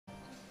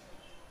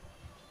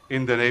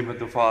In the name of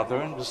the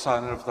Father, and the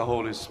Son, and of the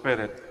Holy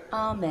Spirit.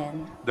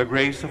 Amen. The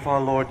grace of our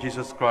Lord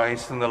Jesus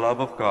Christ, and the love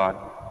of God,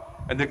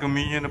 and the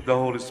communion of the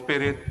Holy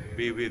Spirit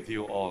be with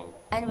you all.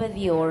 And with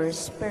your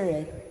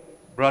spirit.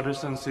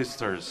 Brothers and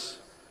sisters,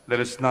 let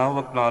us now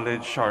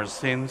acknowledge our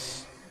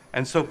sins,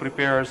 and so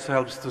prepare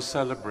ourselves to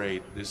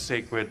celebrate the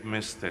sacred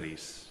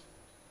mysteries.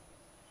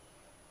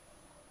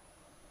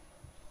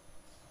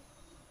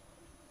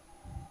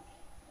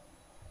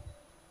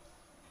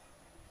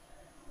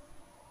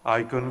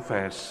 I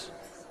confess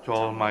to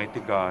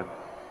Almighty God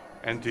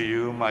and to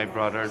you, my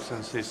brothers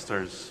and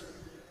sisters,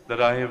 that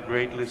I have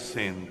greatly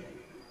sinned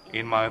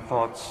in my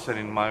thoughts and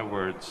in my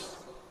words,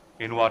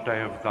 in what I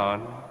have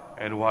done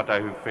and what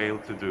I have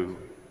failed to do,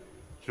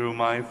 through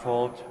my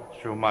fault,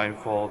 through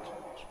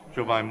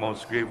my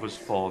most grievous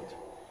fault.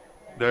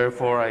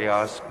 Therefore I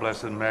ask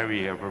Blessed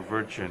Mary, ever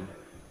Virgin,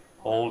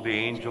 all the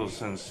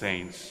angels and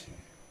saints,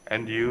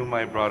 and you,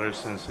 my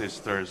brothers and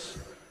sisters,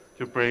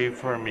 to pray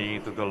for me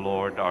to the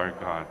Lord our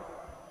God.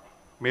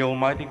 May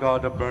Almighty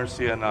God have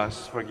mercy on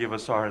us, forgive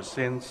us our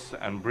sins,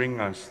 and bring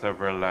us to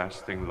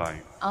everlasting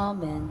life.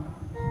 Amen.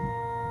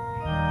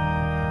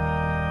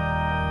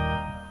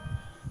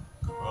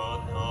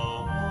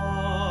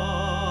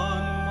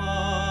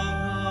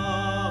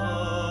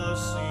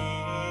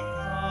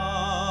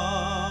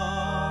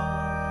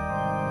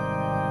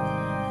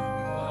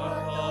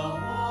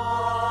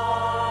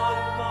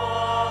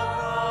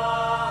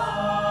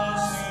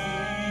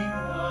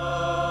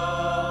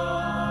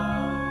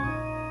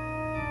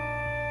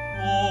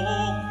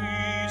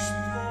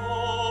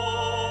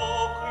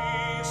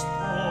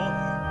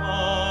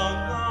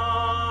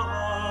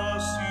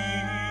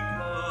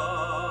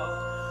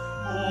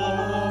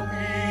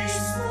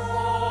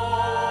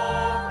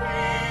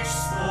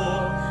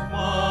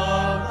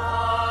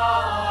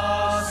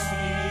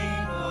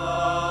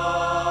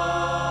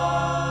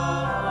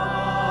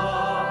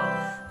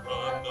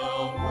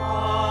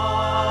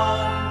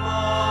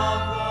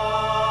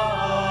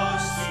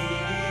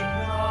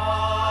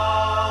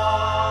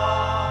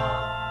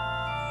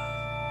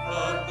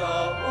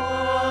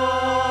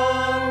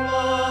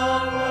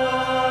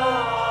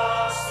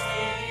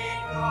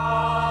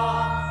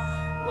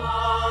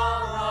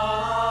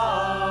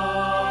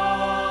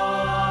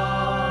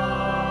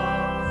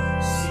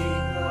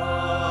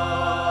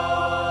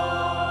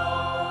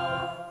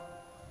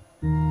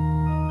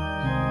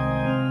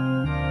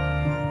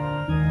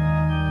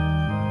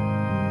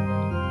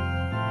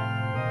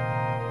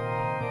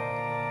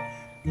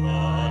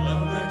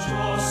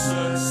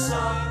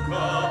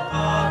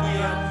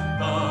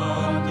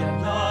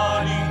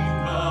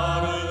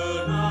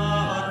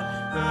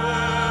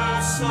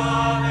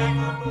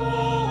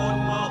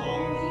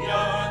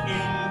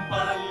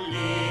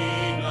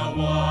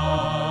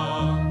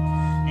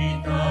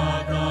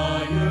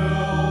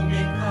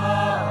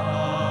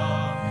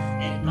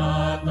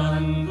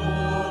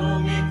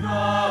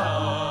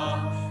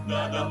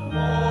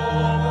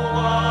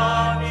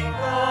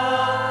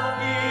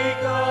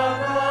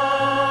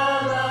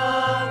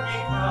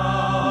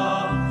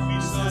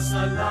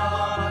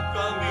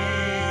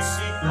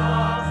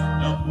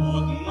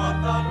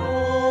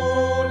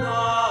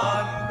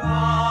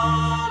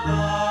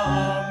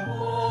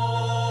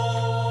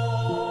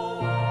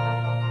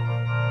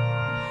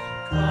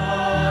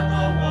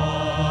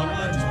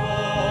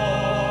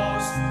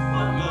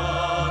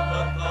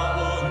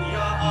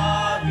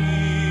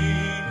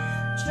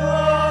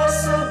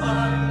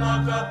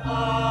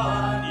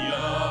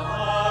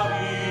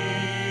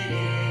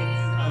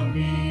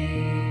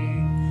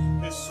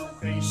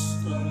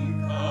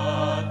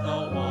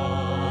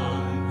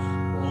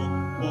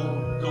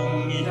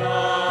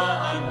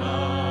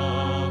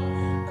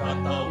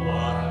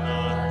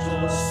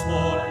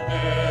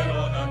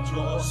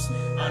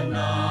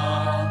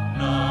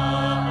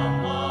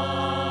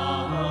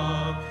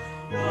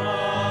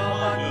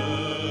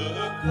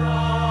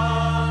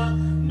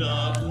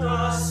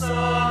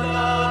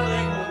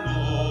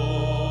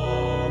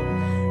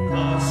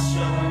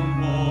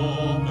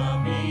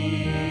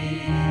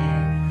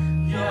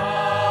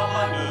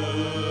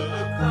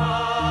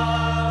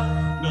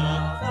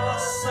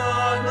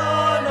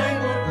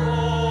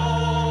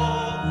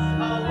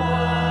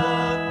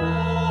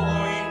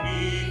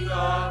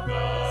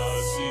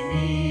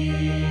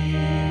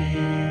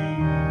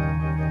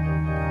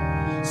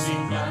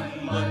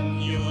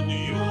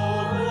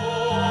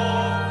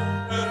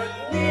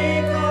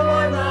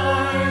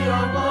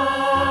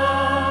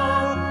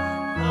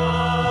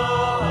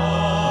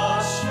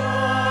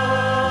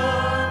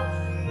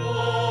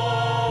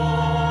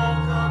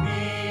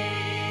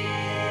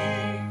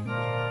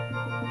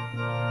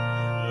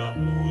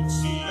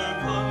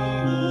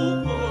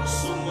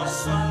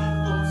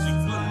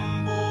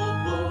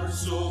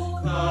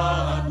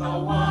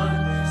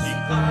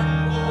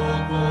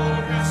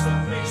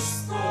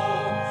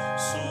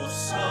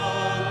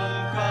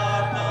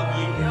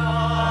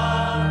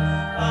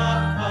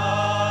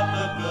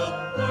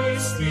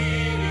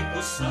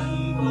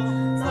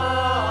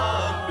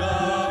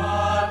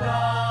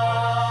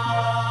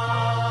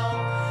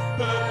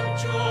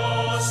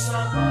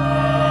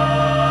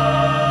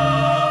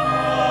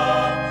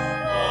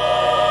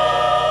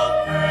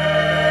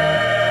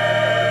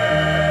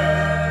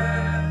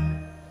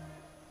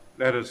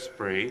 us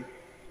pray.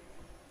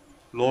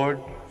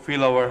 Lord,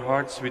 fill our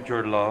hearts with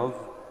your love,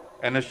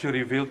 and as you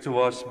revealed to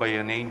us by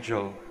an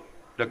angel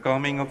the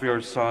coming of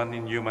your Son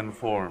in human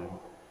form,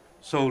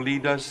 so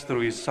lead us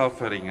through his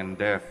suffering and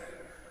death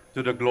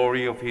to the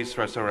glory of his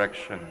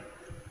resurrection,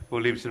 who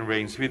lives and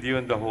reigns with you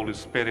in the Holy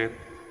Spirit,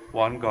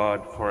 one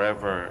God,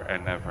 forever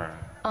and ever.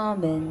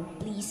 Amen.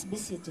 Please be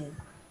seated.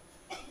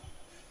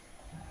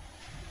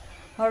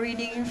 A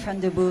reading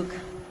from the book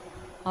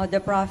of the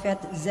prophet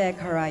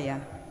Zechariah.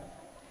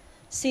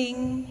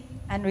 Sing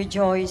and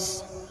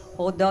rejoice,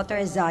 O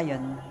daughter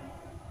Zion.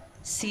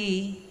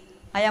 See,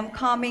 I am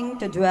coming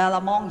to dwell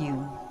among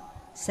you,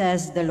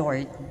 says the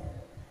Lord.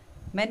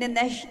 Many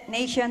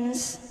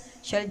nations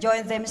shall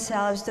join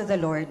themselves to the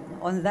Lord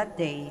on that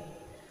day,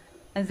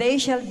 and they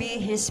shall be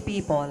his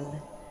people,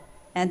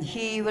 and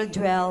he will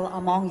dwell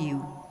among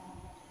you.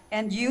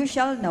 And you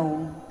shall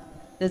know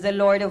that the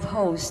Lord of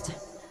hosts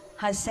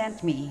has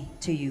sent me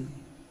to you.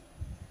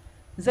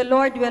 The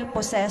Lord will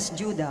possess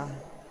Judah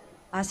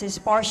as his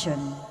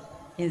portion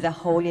in the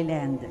Holy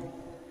Land,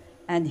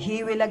 and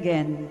he will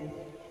again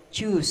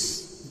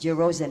choose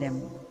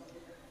Jerusalem.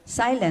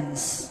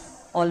 Silence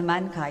all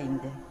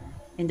mankind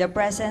in the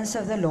presence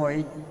of the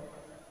Lord,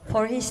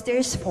 for he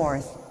stirs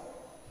forth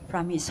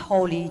from his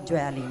holy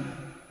dwelling.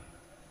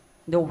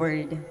 The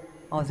word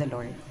of the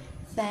Lord.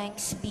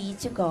 Thanks be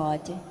to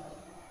God.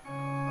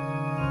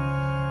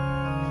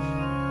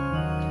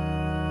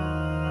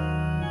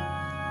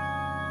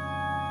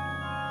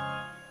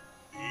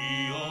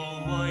 The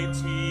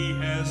Almighty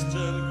has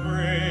done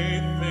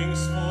great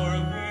things for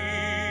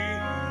me,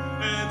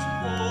 and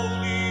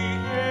holy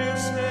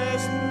is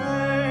his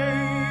name.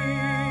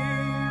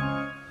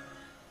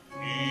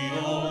 The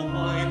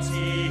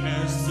Almighty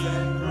has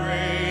done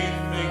great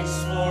things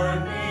for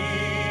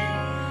me,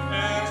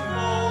 and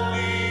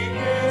holy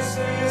is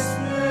his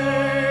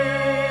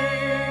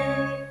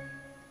name.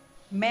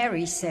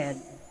 Mary said,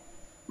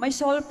 "My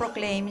soul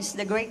proclaims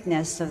the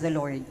greatness of the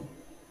Lord.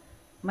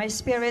 My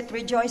spirit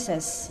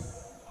rejoices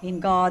in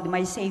God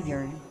my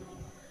Savior,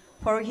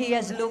 for he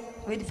has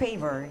looked with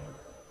favor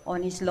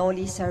on his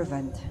lowly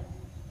servant."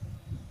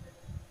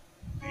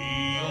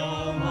 The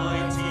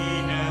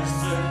Almighty has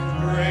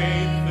done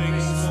great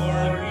things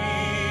for me,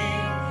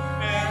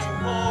 and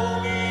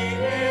holy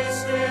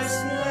is his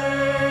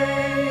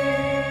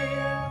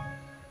name.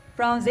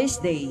 From this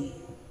day,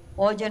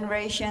 all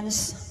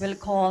generations will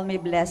call me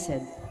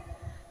blessed.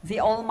 The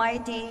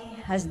Almighty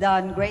has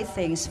done great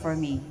things for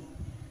me,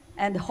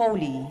 and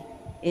holy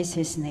is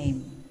his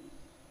name.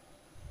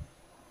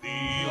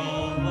 The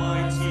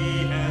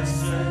Almighty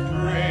has done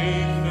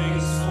great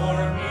things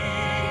for me,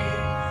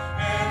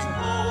 and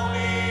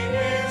holy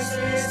is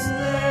his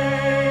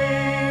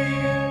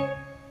name.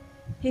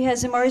 He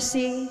has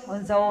mercy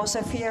on those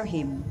who fear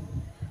him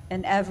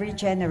in every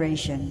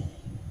generation.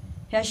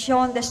 He has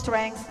shown the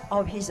strength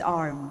of his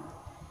arm.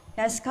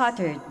 He has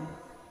scattered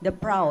the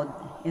proud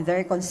in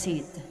their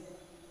conceit.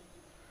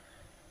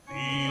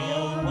 The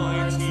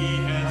Almighty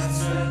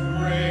has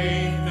done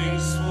great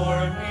things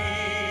for me,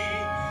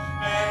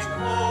 and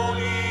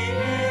holy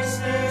is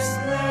his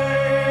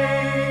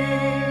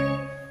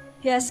name.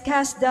 He has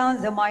cast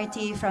down the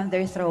mighty from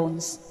their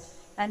thrones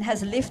and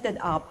has lifted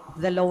up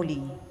the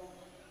lowly.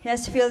 He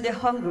has filled the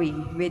hungry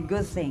with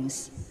good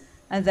things,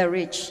 and the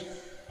rich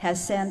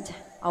has sent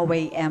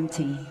away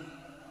empty.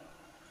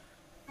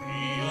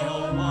 The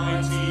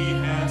Almighty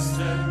has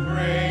done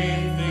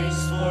great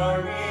things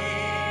for me,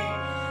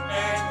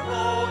 and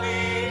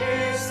holy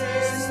is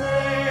his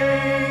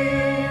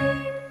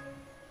name.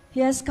 He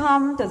has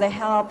come to the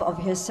help of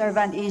his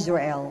servant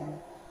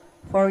Israel,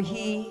 for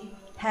he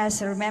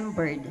has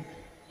remembered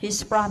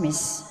his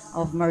promise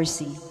of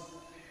mercy,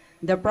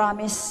 the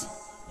promise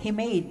he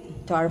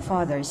made to our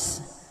fathers,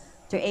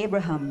 to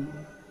Abraham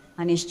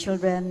and his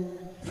children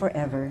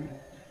forever.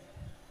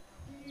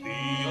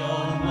 The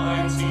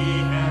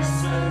Almighty has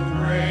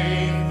done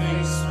great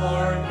things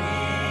for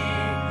me,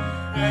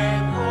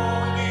 and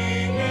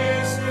holy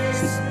is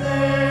his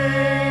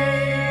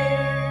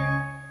name.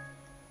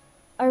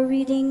 A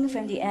reading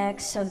from the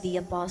Acts of the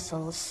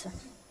Apostles.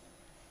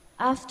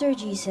 After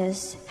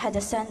Jesus had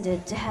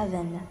ascended to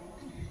heaven,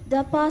 the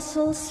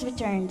apostles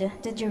returned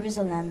to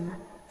Jerusalem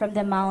from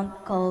the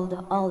mount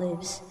called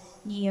Olives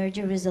near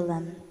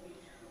Jerusalem,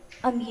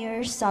 a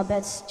mere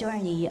Sabbath's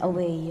journey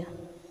away.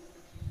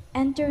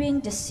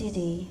 Entering the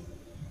city,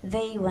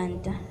 they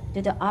went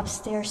to the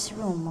upstairs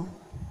room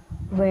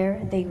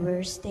where they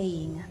were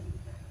staying.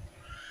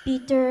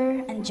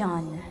 Peter and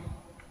John,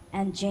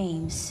 and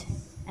James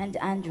and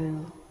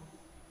Andrew,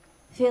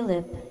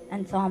 Philip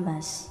and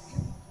Thomas,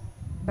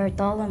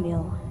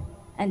 Bartholomew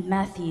and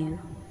Matthew,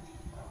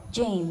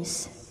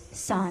 James,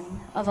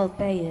 son of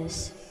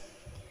Alphaeus,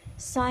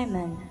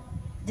 Simon,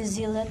 the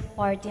Zealot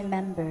party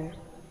member,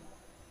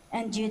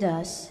 and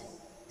Judas,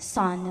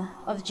 son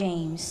of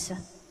James.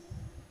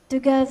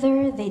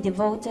 Together they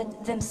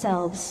devoted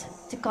themselves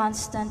to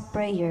constant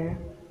prayer.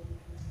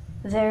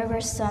 There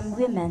were some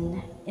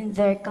women in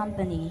their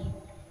company,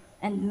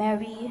 and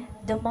Mary,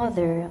 the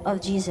mother of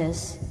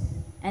Jesus,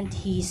 and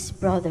his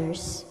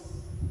brothers.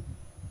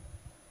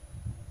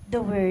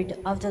 The word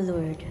of the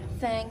Lord.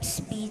 Thanks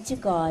be to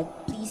God.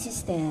 Please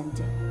stand.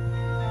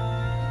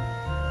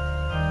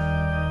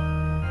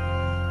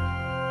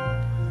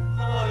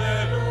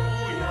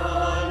 Alleluia,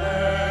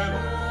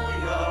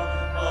 alleluia,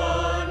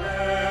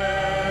 alleluia.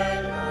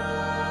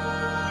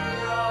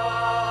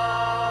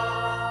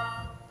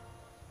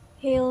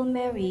 Hail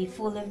Mary,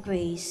 full of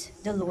grace,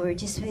 the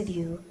Lord is with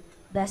you.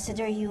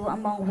 Blessed are you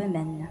among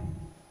women.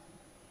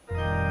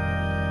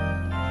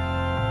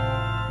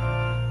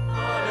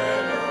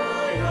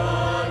 Alleluia,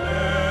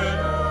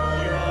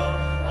 alleluia,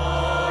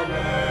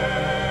 alleluia.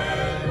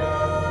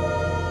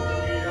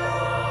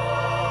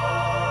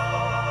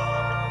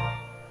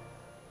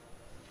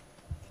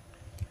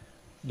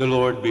 The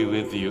Lord be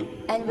with you.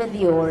 And with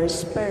your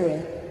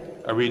spirit.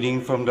 A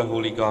reading from the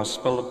Holy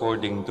Gospel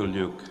according to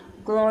Luke.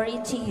 Glory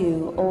to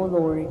you, O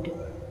Lord.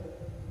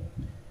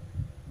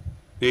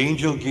 The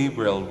angel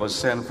Gabriel was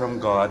sent from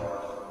God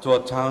to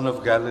a town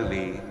of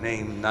Galilee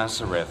named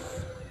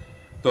Nazareth,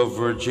 to a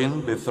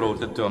virgin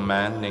betrothed to a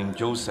man named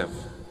Joseph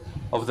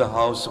of the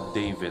house of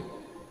David.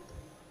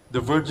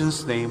 The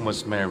virgin's name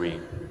was Mary.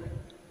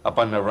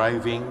 Upon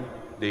arriving,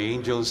 the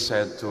angel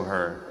said to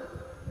her,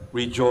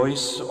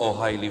 "Rejoice, O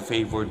highly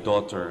favored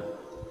daughter,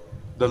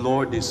 the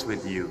Lord is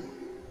with you.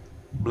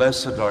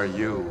 Blessed are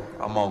you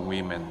among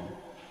women."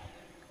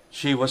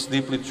 She was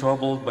deeply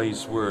troubled by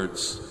his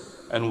words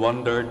and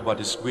wondered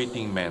what his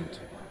greeting meant.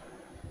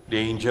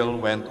 The angel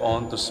went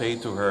on to say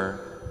to her,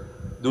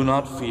 "Do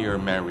not fear,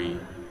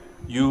 Mary.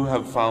 You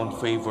have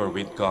found favor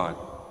with God.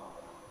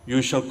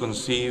 You shall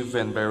conceive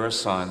and bear a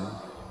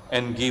son,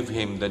 and give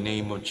him the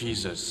name of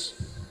Jesus.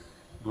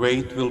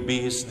 Great will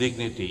be his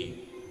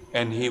dignity,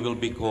 and he will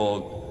be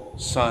called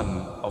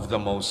Son of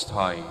the Most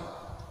High.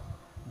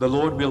 The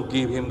Lord will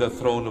give him the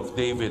throne of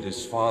David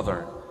his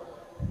father.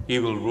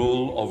 He will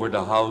rule over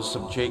the house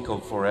of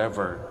Jacob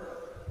forever,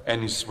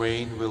 and his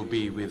reign will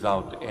be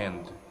without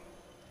end."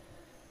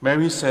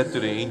 Mary said to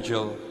the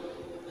angel,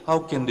 "How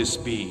can this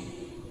be,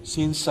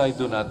 since I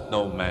do not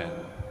know man?"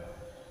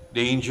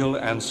 The angel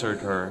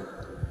answered her,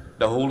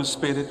 "The Holy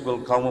Spirit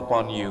will come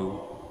upon you,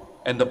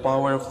 and the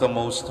power of the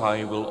Most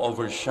High will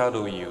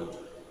overshadow you.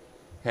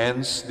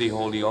 Hence, the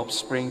holy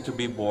offspring to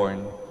be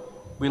born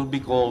will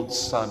be called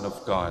Son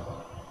of God.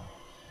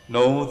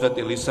 Know that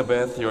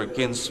Elizabeth, your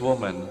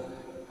kinswoman,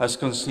 has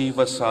conceived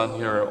a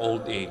son in her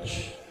old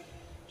age.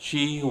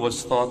 She who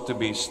was thought to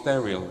be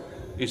sterile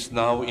is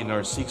now in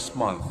her 6th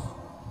month,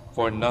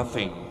 for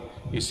nothing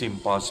is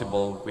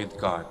impossible with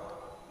God."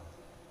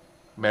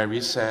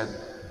 Mary said,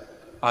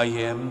 "I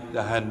am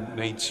the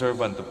handmaid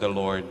servant of the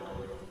Lord.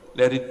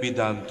 Let it be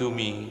done to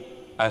me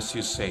as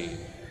you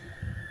say."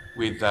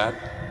 With that,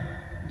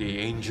 the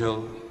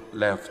angel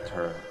left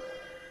her.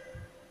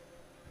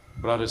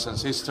 Brothers and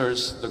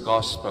sisters, the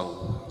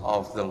Gospel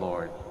of the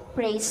Lord.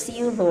 Praise to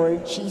you,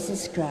 Lord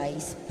Jesus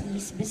Christ.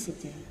 Please be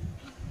seated.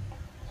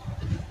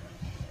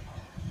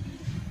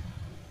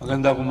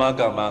 Magandang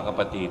umaga, mga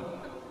kapatid.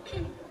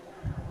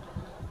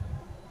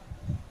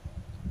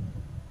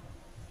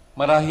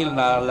 Marahil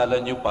naalala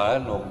niyo pa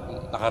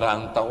noong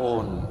nakaraang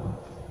taon,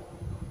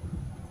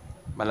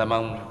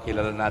 malamang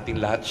kilala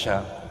natin lahat siya.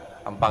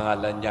 Ang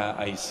pangalan niya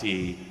ay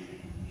si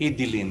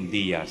Hidilyn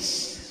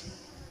Diaz,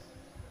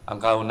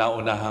 ang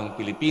kauna-unahang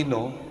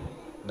Pilipino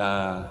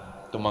na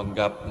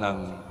tumanggap ng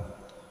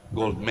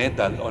gold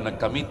medal o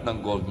nagkamit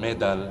ng gold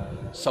medal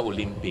sa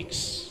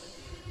Olympics.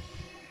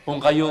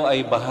 Kung kayo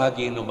ay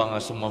bahagi ng mga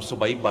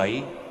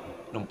sumusubaybay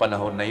nung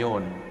panahon na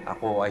yon,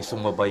 ako ay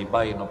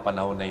sumubaybay nung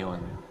panahon na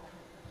yon,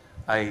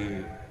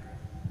 ay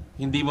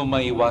hindi mo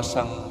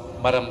maiwasang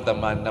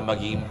maramdaman na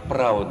maging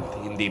proud,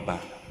 hindi ba?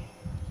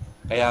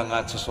 Kaya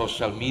nga sa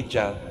social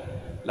media,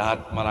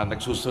 lahat mga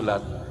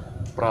nagsusulat,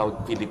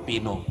 "Proud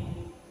Filipino."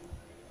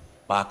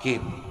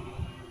 Bakit?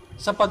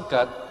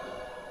 Sapagkat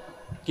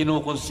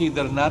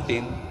kinukonsider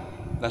natin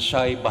na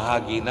siya ay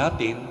bahagi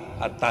natin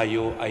at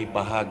tayo ay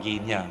bahagi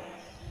niya.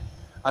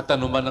 At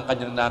anuman ang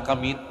kanyang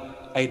nakamit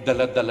ay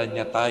daladala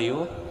niya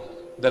tayo,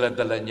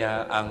 daladala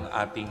niya ang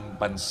ating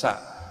bansa.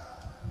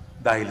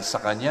 Dahil sa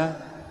kanya,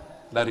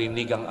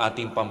 narinig ang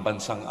ating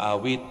pambansang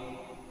awit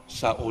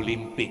sa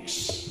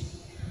Olympics.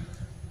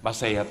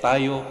 Masaya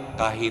tayo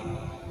kahit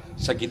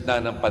sa gitna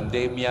ng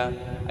pandemya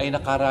ay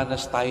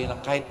nakaranas tayo ng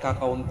kahit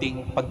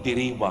kakaunting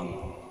pagdiriwang,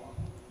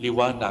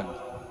 liwanag,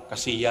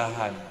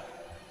 kasiyahan.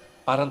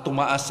 Parang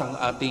tumaas ang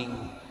ating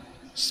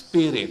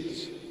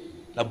spirit,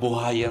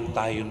 nabuhayan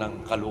tayo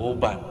ng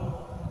kalooban.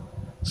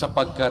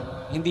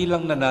 Sapagkat hindi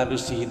lang nanalo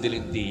si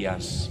Hidilyn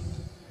Diaz,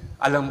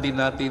 alam din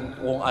natin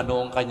kung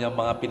ano ang kanyang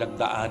mga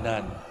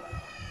pinagdaanan.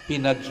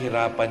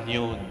 Pinaghirapan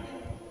yun,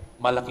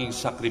 malaking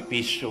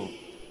sakripisyo,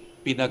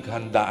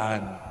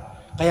 pinaghandaan.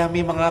 Kaya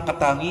may mga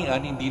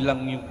katangian, hindi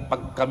lang yung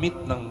pagkamit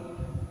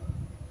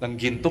ng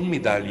gintong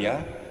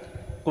medalya,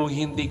 kung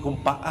hindi kung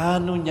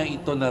paano niya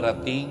ito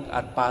narating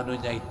at paano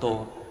niya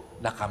ito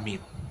nakamit.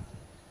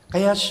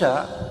 Kaya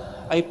siya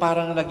ay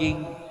parang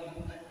naging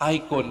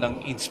icon ng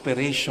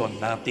inspiration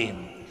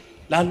natin,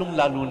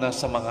 lalong-lalo na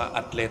sa mga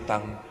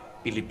atletang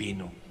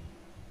Pilipino.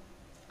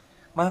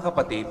 Mga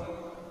kapatid,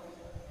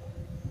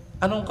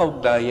 anong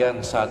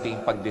kaugnayan sa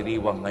ating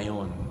pagdiriwang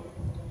ngayon?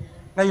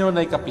 Ngayon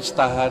ay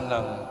kapistahan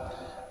ng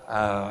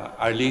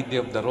Our Lady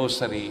of the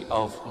Rosary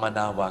of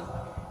Manaoag.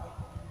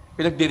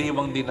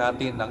 Pinagdiriwang din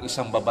natin ng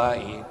isang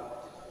babae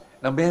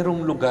na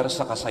merong lugar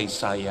sa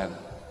kasaysayan.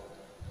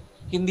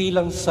 Hindi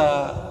lang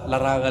sa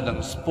larangan ng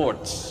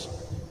sports,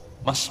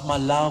 mas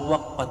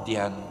malawak pa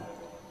diyan,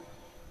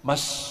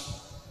 mas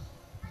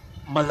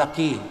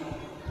malaki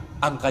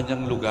ang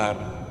kanyang lugar.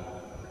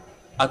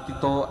 At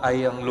ito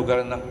ay ang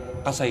lugar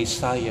ng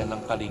kasaysayan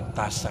ng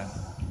kaligtasan.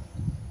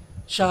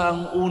 Siya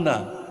ang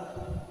una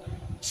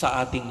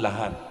sa ating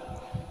lahat.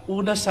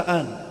 Una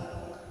saan?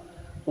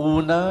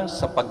 Una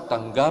sa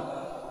pagtanggap,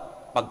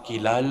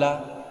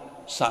 pagkilala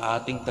sa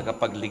ating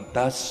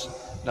tagapagligtas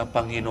na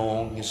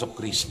Panginoong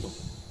Hesukristo.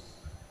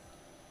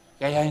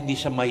 Kaya hindi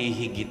siya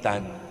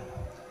mahihigitan.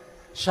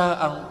 Siya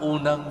ang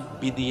unang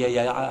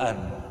biniyayaan.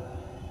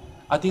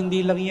 At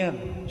hindi lang yan.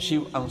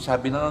 Ang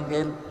sabi ng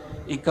anghel,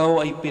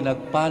 ikaw ay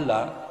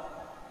pinagpala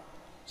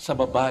sa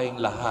babaeng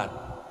lahat.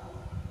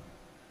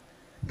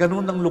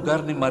 Ganun ang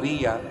lugar ni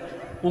Maria,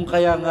 kung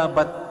kaya nga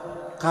ba't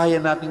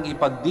kaya nating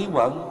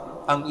ipagdiwang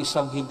ang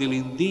isang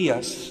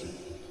Hidilindiyas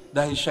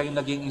dahil siya ay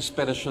naging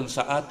inspirasyon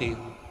sa atin,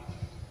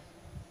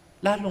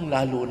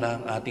 lalong-lalo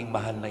na ang ating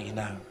mahal na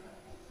ina.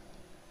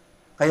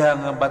 Kaya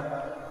nga ba't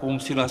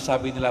kung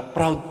sinasabi nila,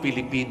 proud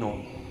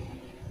Filipino,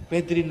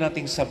 pwede rin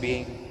nating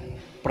sabihin,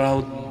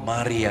 proud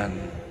Marian,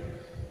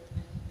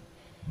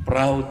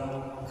 proud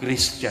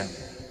Christian.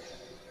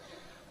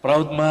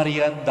 Proud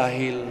Marian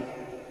dahil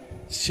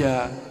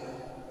siya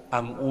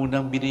ang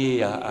unang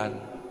biniyayaan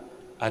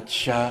at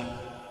siya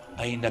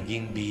ay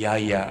naging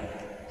biyaya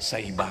sa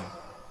iba.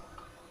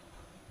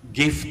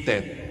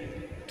 Gifted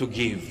to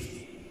give.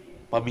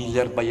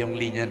 Pamilyar ba yung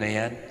linya na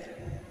yan?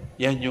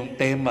 Yan yung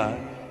tema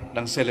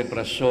ng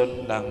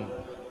selebrasyon ng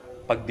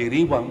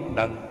pagdiriwang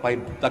ng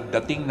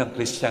pagdating ng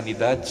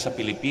Kristyanidad sa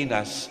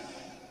Pilipinas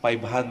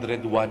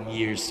 501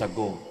 years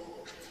ago.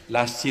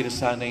 Last year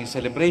sana yung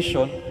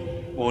celebration,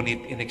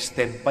 ngunit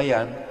in-extend pa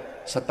yan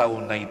sa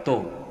taon na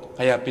ito.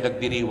 Kaya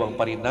pinagdiriwang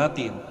pa rin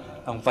natin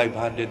ang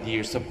 500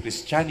 years of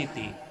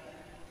Christianity.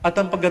 At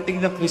ang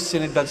pagdating ng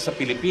Kristyanidad sa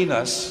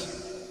Pilipinas,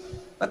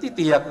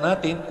 natitiyak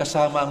natin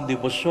kasama ang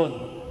debosyon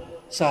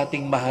sa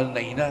ating mahal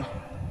na ina.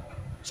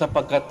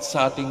 Sapagkat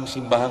sa ating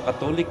simbahang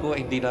Katoliko,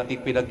 hindi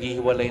natin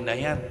pinaghihiwalay na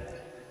yan.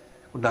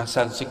 Kung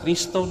nasaan si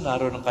Kristo,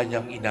 naroon ang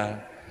kanyang ina.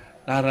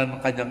 Naroon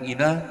ang kanyang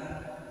ina,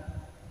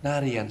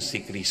 nariyan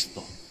si Kristo.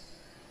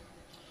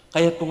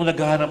 Kaya kung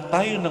naghahanap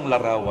tayo ng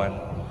larawan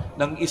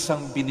ng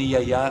isang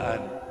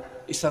biniyayaan,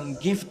 isang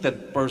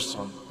gifted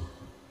person,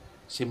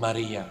 si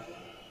Maria.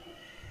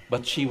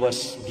 But she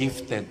was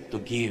gifted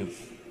to give.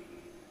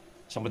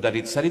 Sa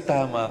madalit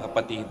salita, mga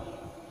kapatid,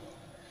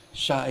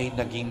 siya ay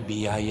naging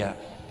biyaya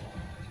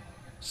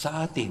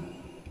sa atin.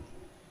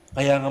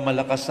 Kaya nga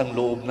malakas ang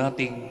loob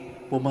nating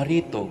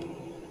pumarito.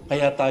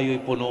 Kaya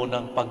tayo'y puno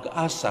ng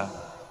pag-asa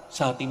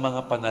sa ating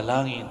mga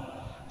panalangin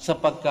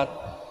sapagkat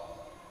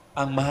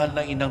ang mahal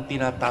na inang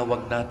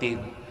tinatawag natin,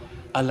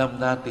 alam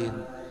natin,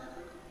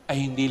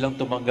 ay hindi lang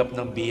tumanggap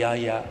ng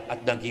biyaya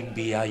at naging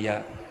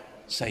biyaya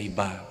sa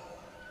iba.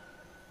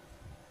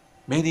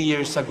 Many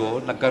years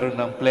ago, nagkaroon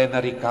ng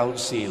plenary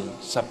council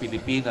sa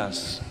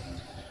Pilipinas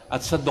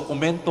at sa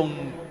dokumentong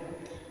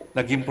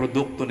naging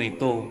produkto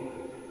nito,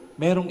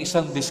 merong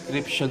isang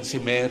description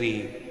si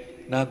Mary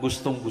na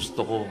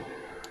gustong-gusto ko.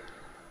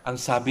 Ang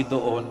sabi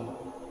doon,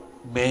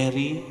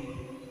 Mary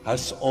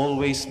has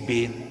always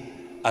been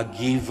a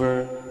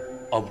giver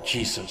of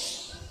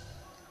Jesus.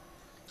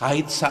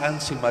 Kahit saan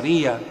si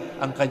Maria,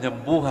 ang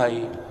kanyang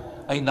buhay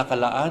ay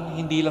nakalaan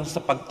hindi lang sa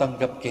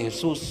pagtanggap kay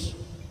Jesus,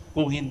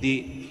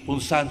 kung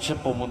saan siya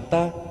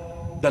pumunta,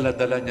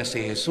 dala-dala niya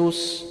si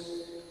Jesus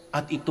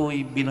at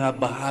ito'y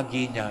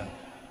binabahagi niya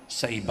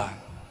sa iba.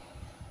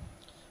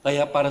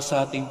 Kaya para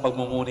sa ating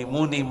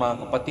pagmumuni-muni,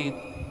 mga kapatid,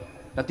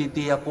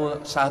 natitiyak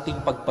ko sa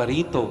ating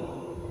pagparito,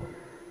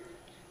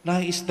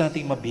 nais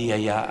nating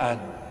mabiyayaan,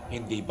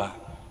 hindi ba?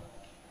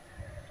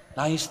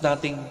 Nais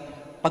nating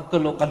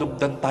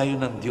pagkalugdan tayo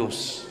ng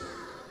Diyos.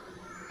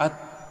 At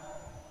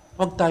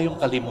huwag tayong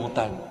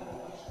kalimutan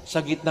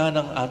sa gitna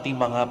ng ating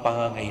mga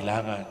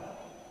pangangailangan.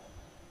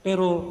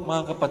 Pero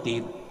mga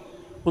kapatid,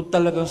 kung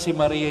talagang si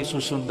Maria ay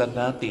susundan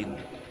natin,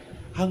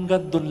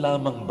 hanggang doon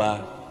lamang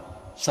ba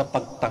sa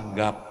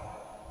pagtanggap?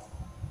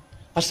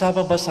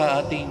 Kasama ba sa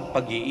ating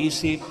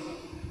pag-iisip,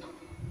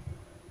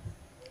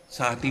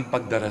 sa ating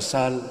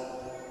pagdarasal,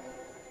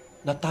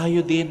 na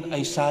tayo din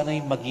ay sana'y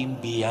maging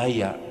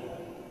biyaya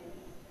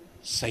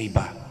sa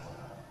iba?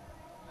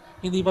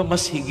 Hindi ba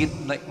mas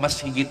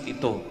higit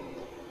ito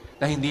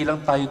na hindi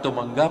lang tayo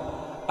tumanggap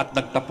at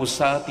nagtapos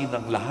sa atin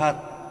ng lahat,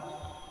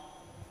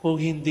 kung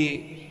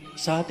hindi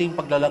sa ating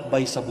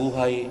paglalakbay sa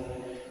buhay,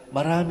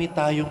 marami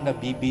tayong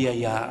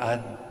nabibiyayaan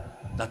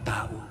na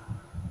tao.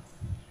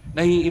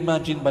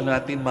 Nai-imagine ba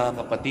natin,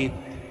 mga kapatid,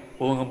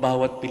 kung ang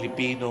bawat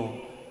Pilipino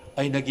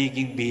ay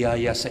nagiging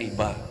biyaya sa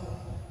iba,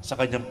 sa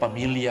kanyang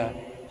pamilya,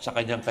 sa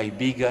kanyang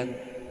kaibigan,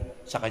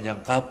 sa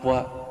kanyang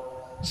kapwa,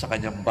 sa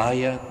kanyang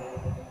bayan,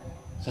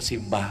 sa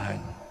simbahan.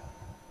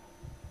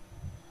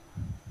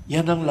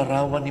 Yan ang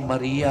larawan ni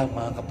Maria,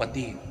 mga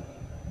kapatid.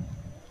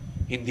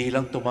 Hindi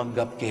lang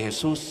tumanggap kay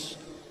Jesus,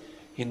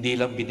 hindi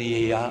lang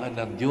biniyayaan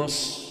ng Diyos,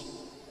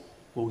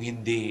 kung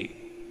hindi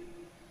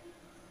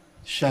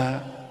siya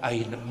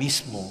ay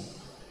mismo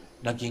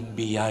naging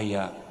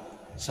biyaya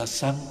sa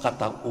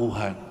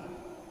sangkatauhan.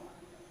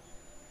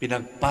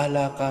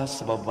 Pinagpala ka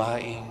sa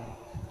babaeng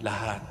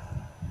lahat.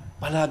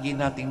 Palagi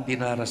nating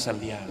dinarasal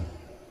yan.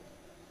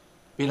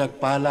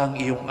 Pinagpala ang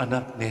iyong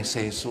anak ni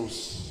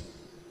Jesus.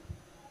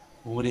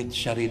 Ngunit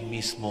siya rin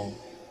mismo,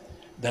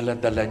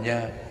 dala-dala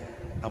niya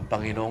ang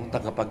Panginoong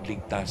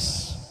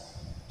tagapagligtas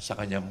sa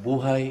kanyang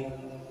buhay,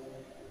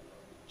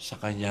 sa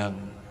kanyang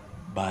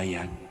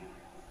bayan.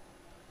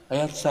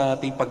 Kaya sa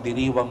ating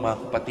pagdiriwang, mga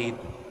kapatid,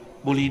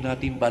 muli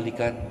natin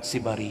balikan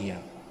si Maria.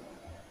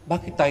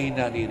 Bakit tayo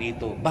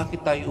naririto?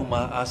 Bakit tayo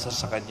umaasa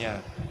sa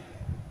Kanya?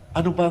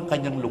 Ano ba ang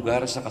Kanyang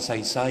lugar sa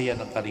kasaysayan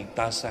ng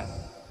kaligtasan?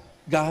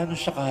 Gaano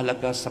siya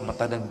kahalaga sa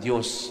mata ng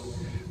Diyos?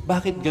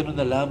 Bakit gano'n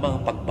na lamang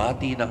ang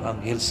pagbati ng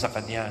anghel sa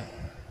Kanya?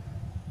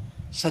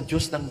 Sa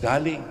Diyos nang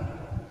galing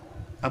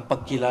ang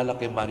pagkilala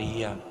kay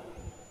Maria.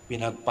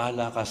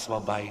 Pinagpala ka sa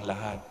babaeng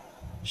lahat.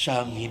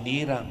 Siya ang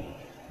hinirang,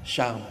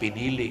 siya ang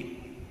pinili.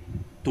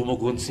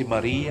 Tumugon si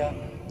Maria,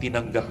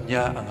 tinanggap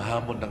niya ang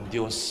hamon ng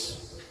Diyos.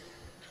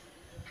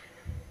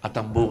 At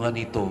ang bunga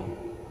nito,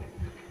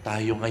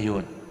 tayo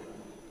ngayon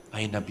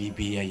ay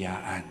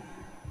nabibiyayaan.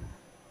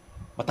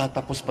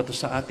 Matatapos ba ito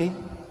sa atin?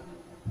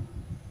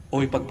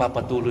 O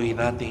ipagpapatuloy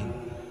natin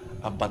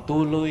ang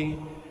patuloy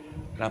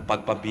na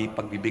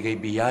pagbibigay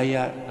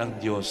biyaya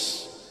ng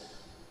Diyos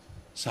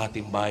sa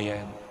ating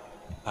bayan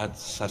at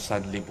sa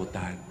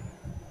sanlibutan?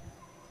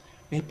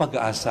 May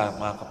pag-asa,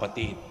 mga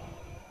kapatid.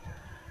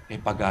 May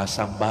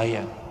pag-asa ang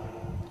bayan.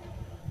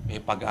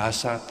 May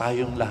pag-asa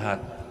tayong lahat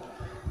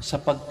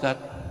sapagkat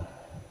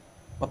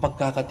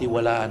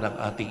mapagkakatiwalaan ang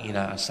ating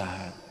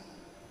inaasahan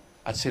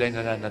at sila'y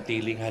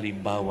nananatiling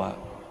halimbawa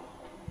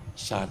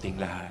sa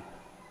ating lahat.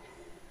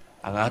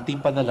 Ang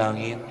ating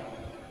panalangin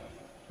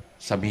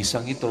sa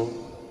misang ito,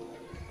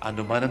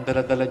 anuman ang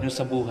daladala nyo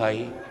sa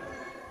buhay,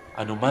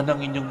 anuman ang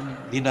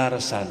inyong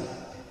dinarasal,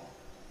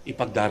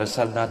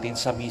 ipagdarasal natin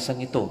sa misang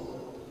ito.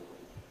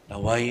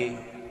 Naway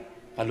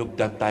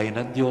kalugdan tayo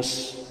ng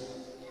Diyos,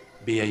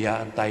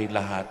 biyayaan tayo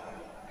lahat.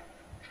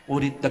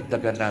 Ulit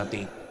dagdagan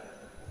natin,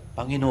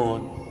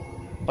 Panginoon,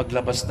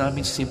 paglabas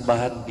namin sa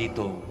simbahan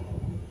dito,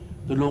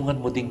 tulungan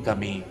mo din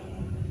kami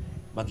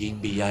maging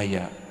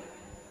biyaya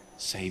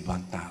sa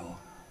ibang tao.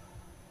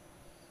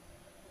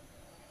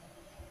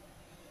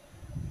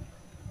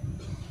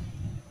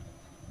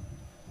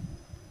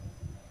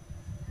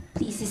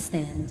 Please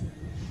stand.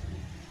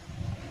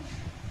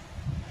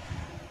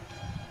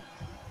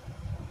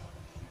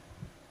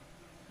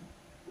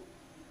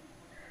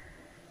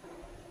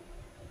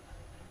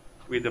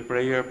 With the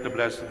prayer of the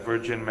Blessed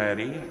Virgin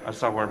Mary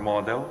as our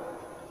model,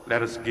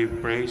 let us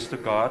give praise to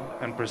God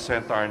and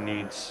present our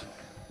needs.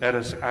 Let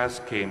us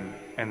ask Him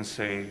and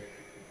say,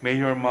 May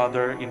your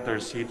Mother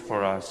intercede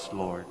for us,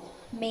 Lord.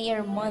 May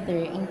your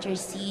Mother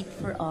intercede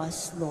for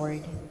us,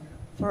 Lord.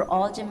 For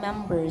all the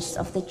members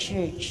of the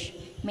Church,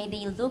 may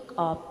they look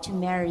up to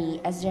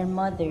Mary as their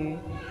mother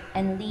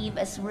and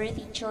live as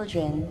worthy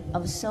children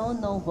of so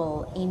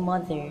noble a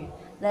mother.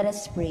 Let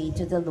us pray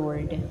to the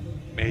Lord.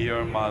 May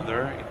your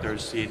Mother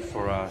intercede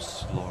for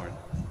us, Lord.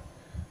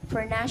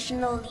 For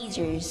national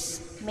leaders,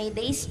 may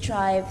they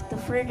strive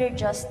to further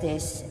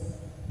justice,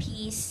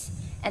 peace,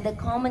 and the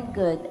common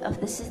good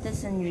of the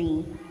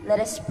citizenry.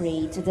 Let us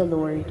pray to the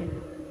Lord.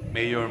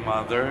 May your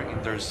Mother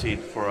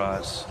intercede for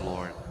us,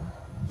 Lord.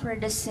 For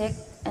the sick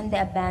and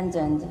the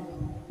abandoned,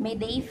 may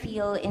they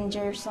feel in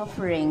their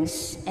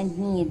sufferings and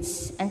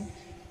needs and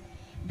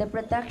the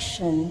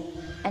protection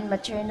and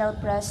maternal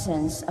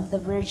presence of the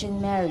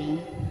Virgin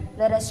Mary.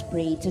 Let us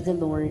pray to the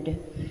Lord.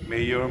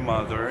 May your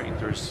Mother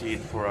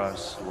intercede for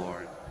us,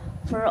 Lord.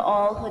 For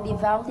all who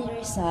devoutly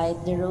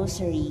recite the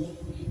Rosary,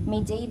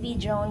 may they be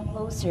drawn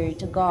closer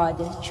to God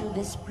through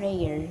this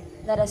prayer.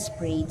 Let us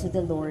pray to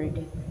the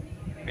Lord.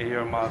 May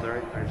your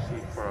Mother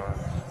intercede for us.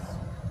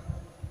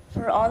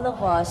 For all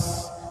of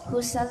us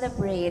who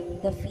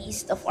celebrate the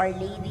feast of Our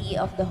Lady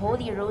of the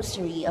Holy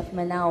Rosary of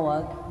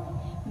Manaoag,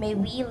 may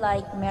we,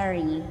 like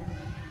Mary,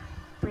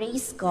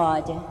 praise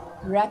God,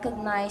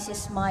 recognize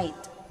His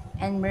might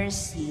and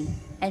mercy,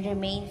 and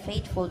remain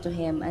faithful to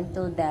Him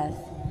until death.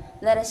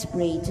 Let us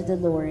pray to the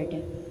Lord.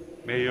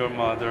 May your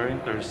Mother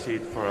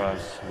intercede for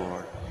us,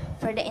 Lord.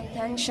 For the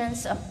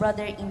intentions of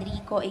Brother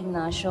Enrico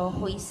Ignacio,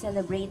 who is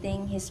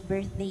celebrating his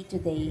birthday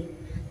today,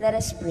 let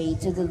us pray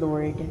to the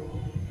Lord.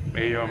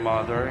 May your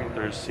Mother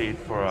intercede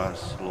for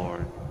us,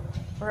 Lord.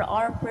 For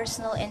our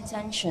personal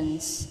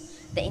intentions,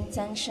 the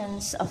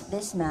intentions of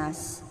this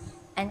Mass,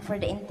 and for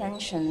the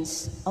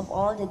intentions of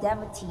all the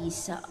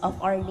devotees of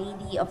Our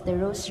Lady of the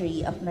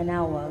Rosary of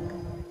Manaoag,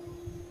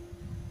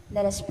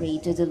 let us pray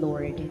to the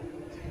Lord.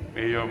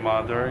 May your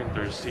Mother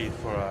intercede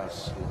for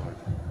us, Lord.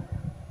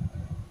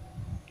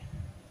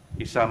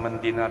 Isama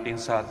din natin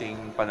sa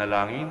ating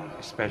panalangin,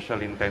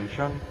 special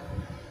intention,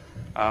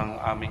 ang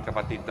aming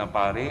kapatid na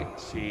pare,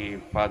 si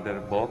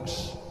Father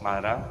Bobs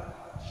Mara.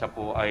 Siya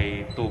po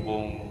ay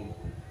tubong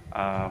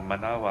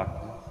Manaoag.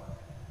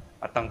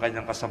 At ang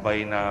kanyang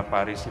kasabay na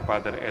pare si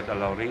Father Ed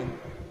Alaurin.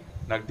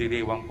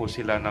 Nagdiriwang po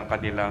sila ng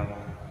kanilang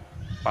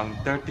pang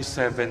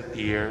 37th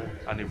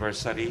year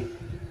anniversary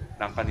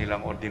ng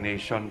kanilang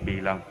ordination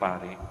bilang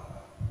pare.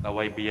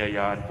 Naway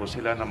biyayaan po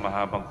sila ng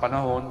mahabang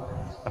panahon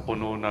na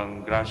puno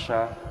ng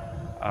grasya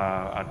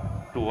at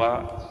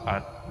tuwa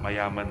at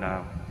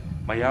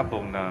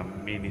mayabong na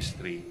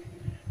ministry.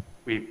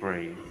 We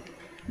pray.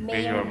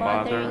 May your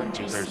Mother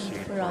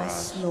intercede for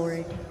us,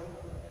 Lord.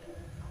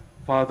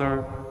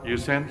 Father, you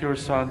sent your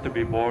Son to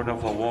be born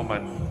of a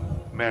woman,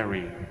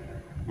 Mary.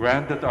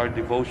 Grant that our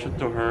devotion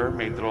to her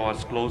may draw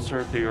us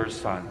closer to your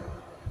Son,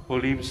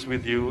 who lives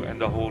with you and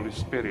the Holy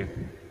Spirit,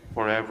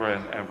 forever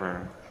and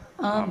ever.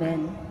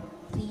 Amen.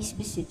 Please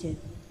be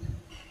seated.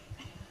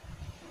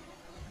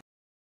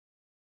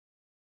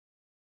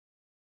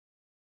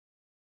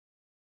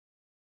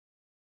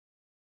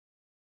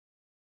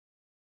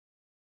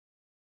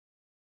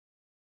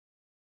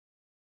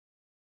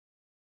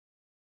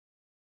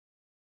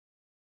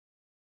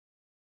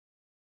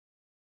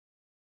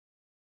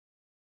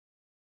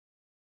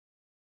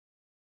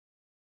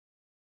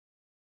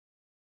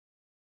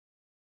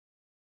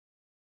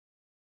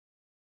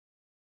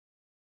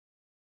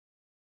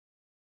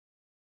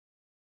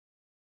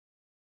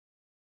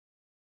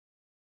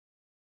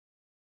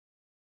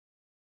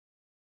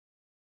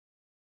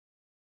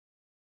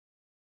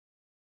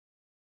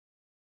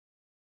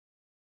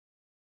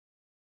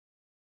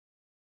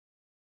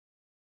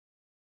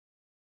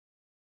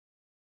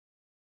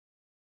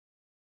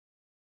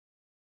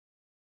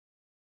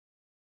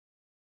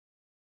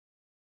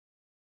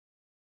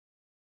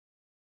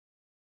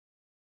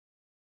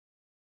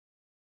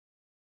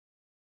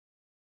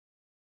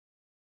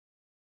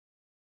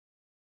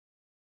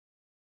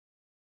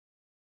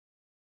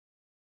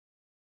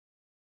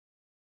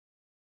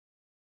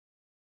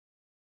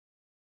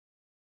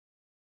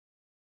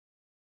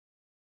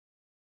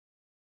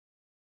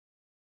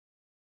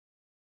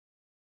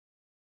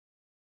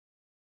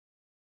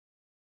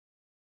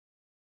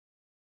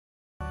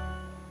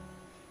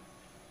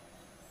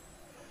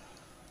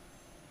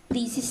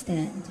 Please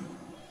stand.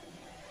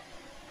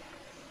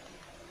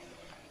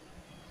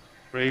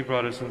 Pray,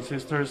 brothers and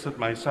sisters, that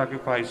my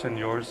sacrifice and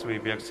yours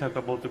may be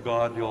acceptable to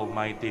God, the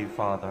Almighty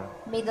Father.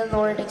 May the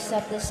Lord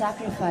accept the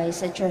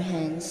sacrifice at your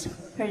hands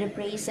for the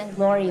praise and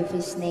glory of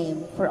his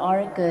name, for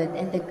our good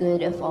and the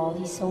good of all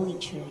his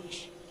holy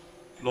church.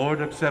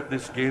 Lord, accept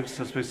these gifts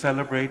as we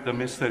celebrate the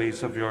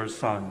mysteries of your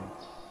Son.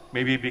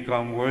 May we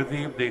become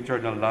worthy of the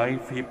eternal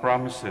life he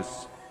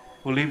promises,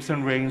 who lives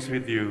and reigns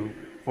with you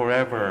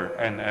forever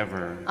and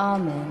ever.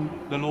 Amen.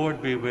 The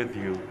Lord be with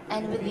you.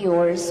 And with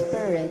your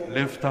spirit,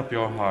 Lift up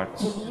your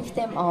hearts. we lift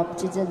them up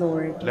to the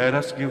Lord. Let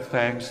us give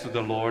thanks to the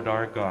Lord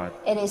our God.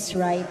 It is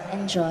right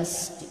and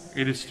just.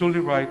 It is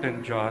truly right and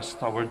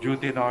just, our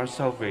duty and our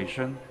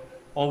salvation,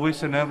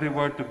 always and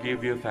everywhere to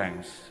give you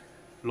thanks.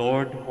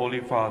 Lord, Holy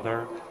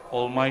Father,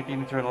 Almighty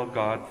and eternal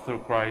God,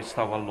 through Christ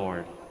our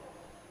Lord.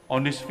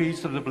 On this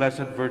feast of the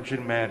Blessed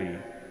Virgin Mary,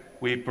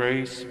 we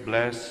praise,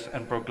 bless,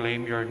 and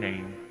proclaim your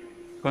name.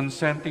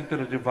 Consenting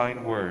to the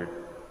divine word,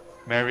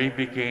 Mary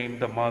became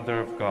the Mother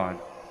of God.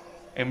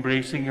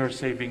 Embracing your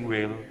saving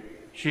will,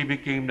 she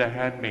became the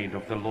handmaid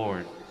of the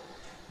Lord.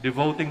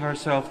 Devoting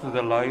herself to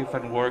the life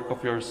and work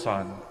of your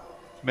Son,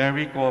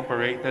 Mary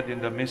cooperated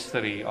in the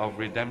mystery of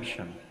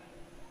redemption.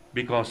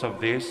 Because of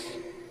this,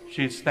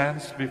 she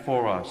stands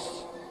before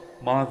us,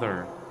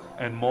 Mother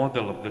and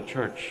Model of the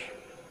Church.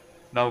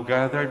 Now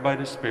gathered by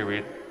the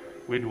Spirit,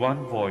 with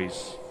one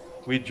voice,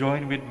 we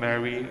join with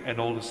Mary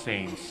and all the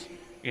saints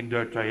in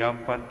their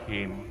triumphant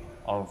hymn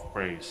of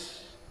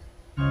praise.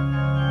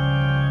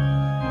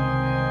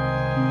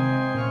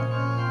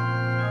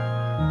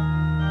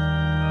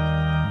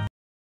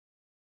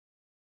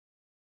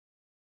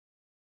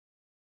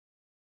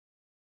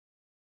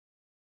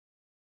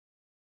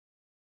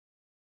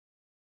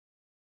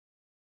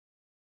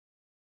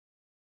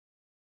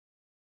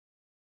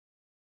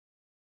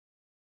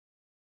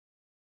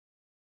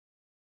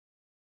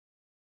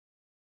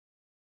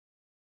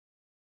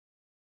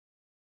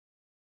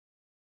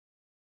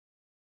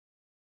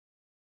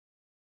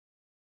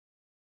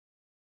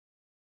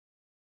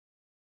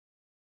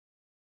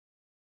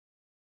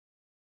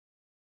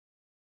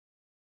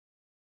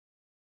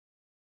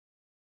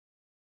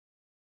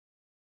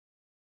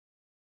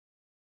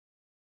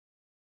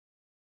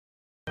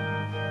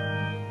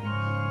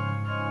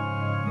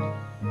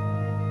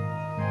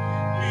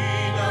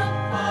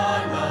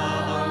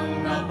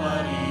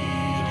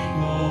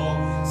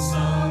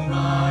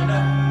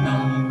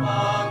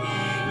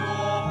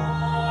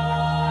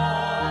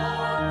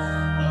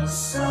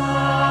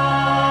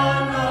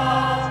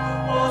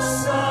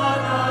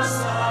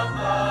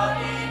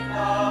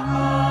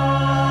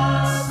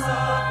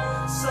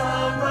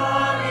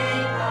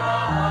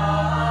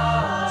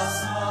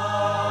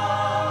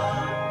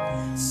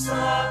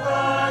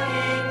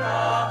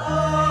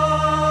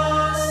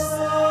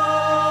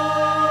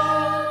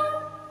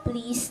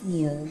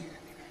 will.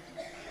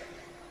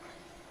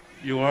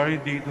 You are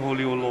indeed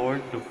holy, O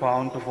Lord, the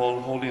fount of all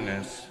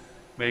holiness.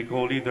 Make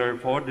holy,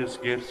 therefore, these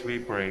gifts, we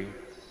pray,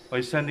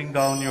 by sending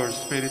down your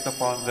Spirit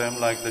upon them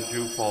like the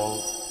dewfall,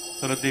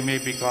 so that they may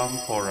become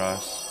for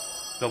us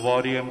the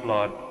body and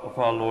blood of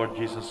our Lord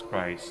Jesus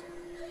Christ.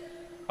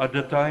 At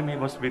the time he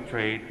was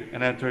betrayed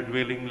and entered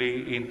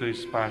willingly into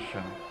his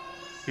passion,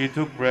 he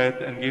took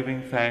bread and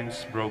giving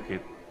thanks broke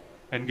it,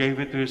 and gave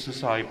it to his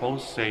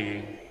disciples,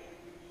 saying,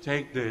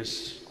 "Take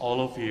this,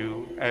 all of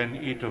you, and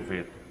eat of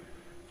it,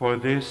 for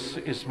this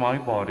is my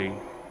body,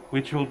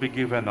 which will be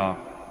given up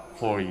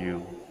for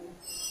you."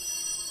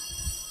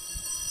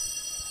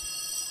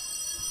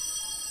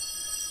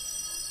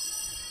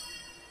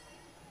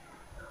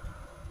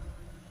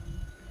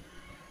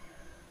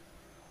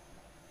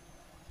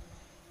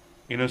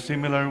 In a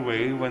similar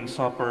way, when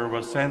supper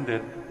was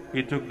ended,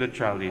 he took the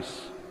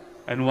chalice,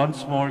 and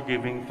once more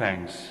giving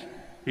thanks,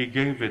 he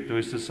gave it to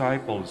his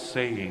disciples,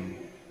 saying,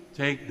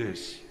 "Take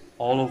this,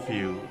 all of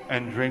you,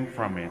 and drink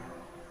from it,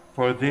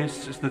 for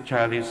this is the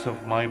chalice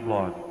of my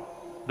blood,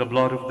 the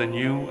blood of the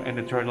new and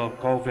eternal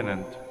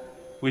covenant,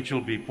 which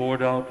will be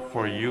poured out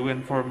for you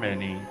and for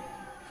many,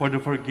 for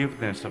the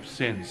forgiveness of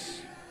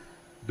sins.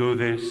 Do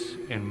this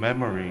in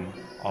memory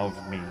of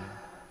me."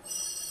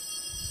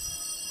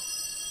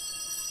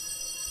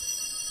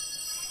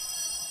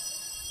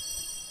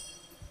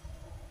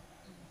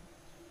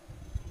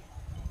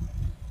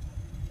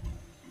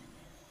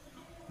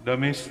 The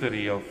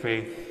mystery of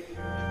faith.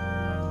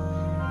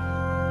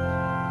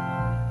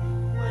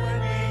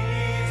 When we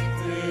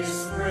eat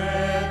this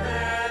bread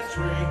and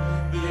drink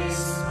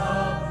this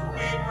cup,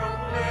 we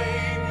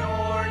proclaim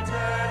your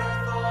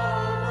death, O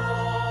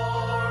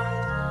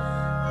Lord,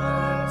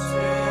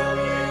 until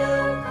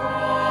you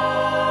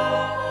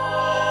come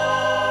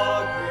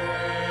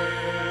again.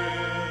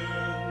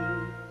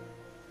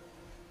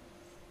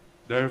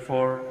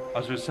 Therefore,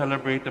 as we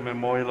celebrate the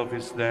memorial of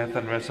his death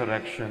and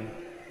resurrection,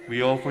 we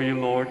offer you,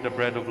 Lord, the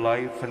bread of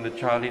life and the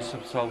chalice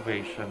of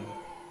salvation,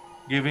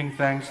 giving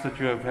thanks that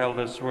you have held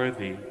us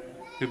worthy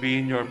to be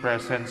in your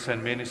presence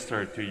and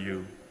minister to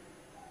you.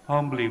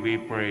 Humbly we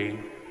pray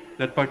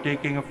that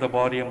partaking of the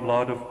body and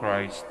blood of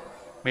Christ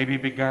may we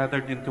be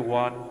gathered into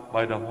one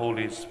by the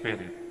Holy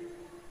Spirit.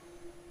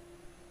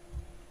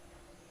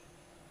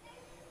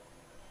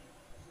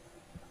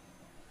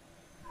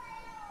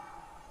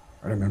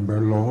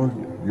 Remember, Lord,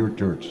 your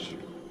church,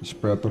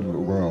 spread to the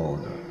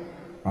world,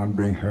 and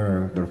bring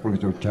her the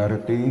fullness of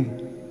charity,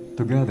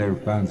 together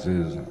with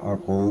Francis, our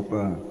Pope,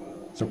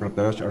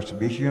 Socrates,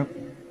 Archbishop,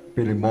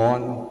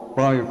 Philemon,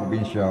 Prior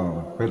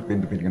Provincial,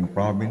 Philippine Dominican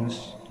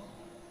Province.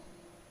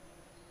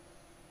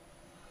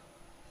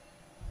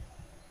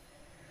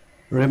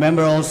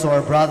 Remember also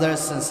our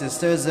brothers and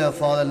sisters who have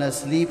fallen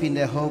asleep in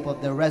the hope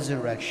of the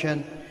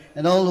resurrection,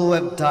 and all who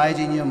have died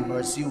in your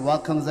mercy.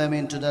 Welcome them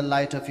into the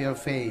light of your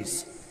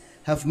face.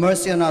 Have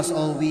mercy on us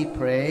all, we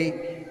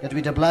pray, that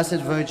with the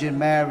Blessed Virgin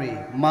Mary,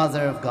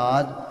 Mother of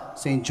God,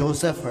 Saint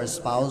Joseph, her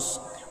spouse,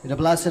 with the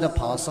blessed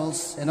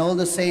apostles, and all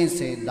the saints,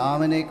 Saint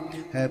Dominic,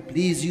 who have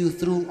pleased you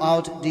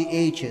throughout the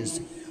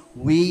ages,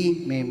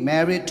 we may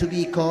merit to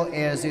be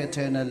co-heirs of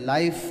eternal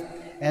life,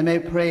 and may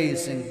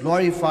praise and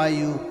glorify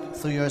you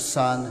through your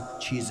Son,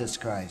 Jesus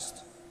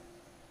Christ.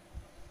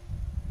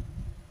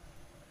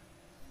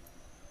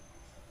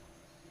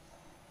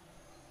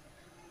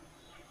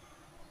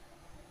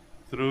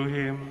 Through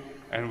him,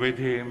 and with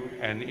him,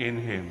 and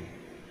in him,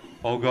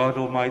 O God,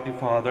 Almighty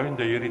Father, in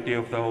the unity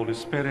of the Holy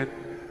Spirit,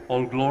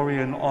 all glory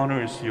and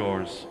honor is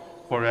yours,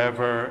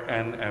 forever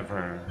and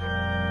ever.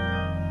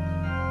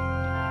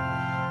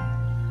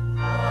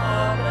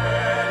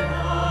 Amen,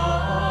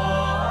 amen,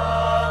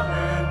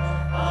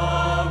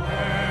 amen,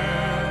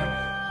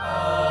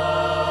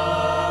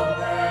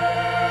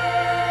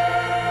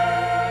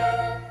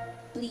 amen.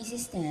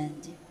 Please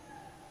stand.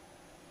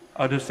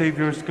 At the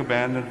Savior's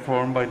command,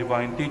 informed by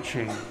divine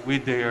teaching, we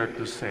dare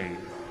to say,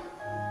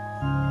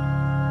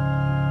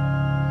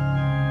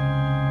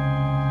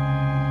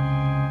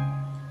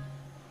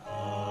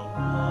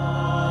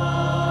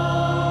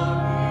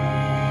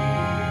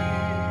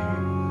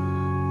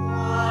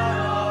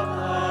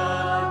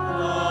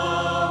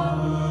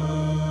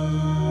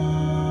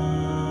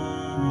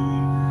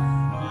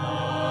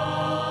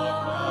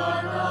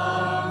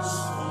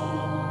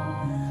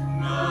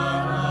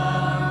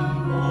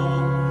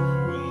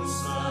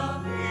 Sa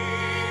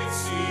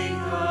pizzi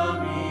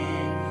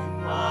kami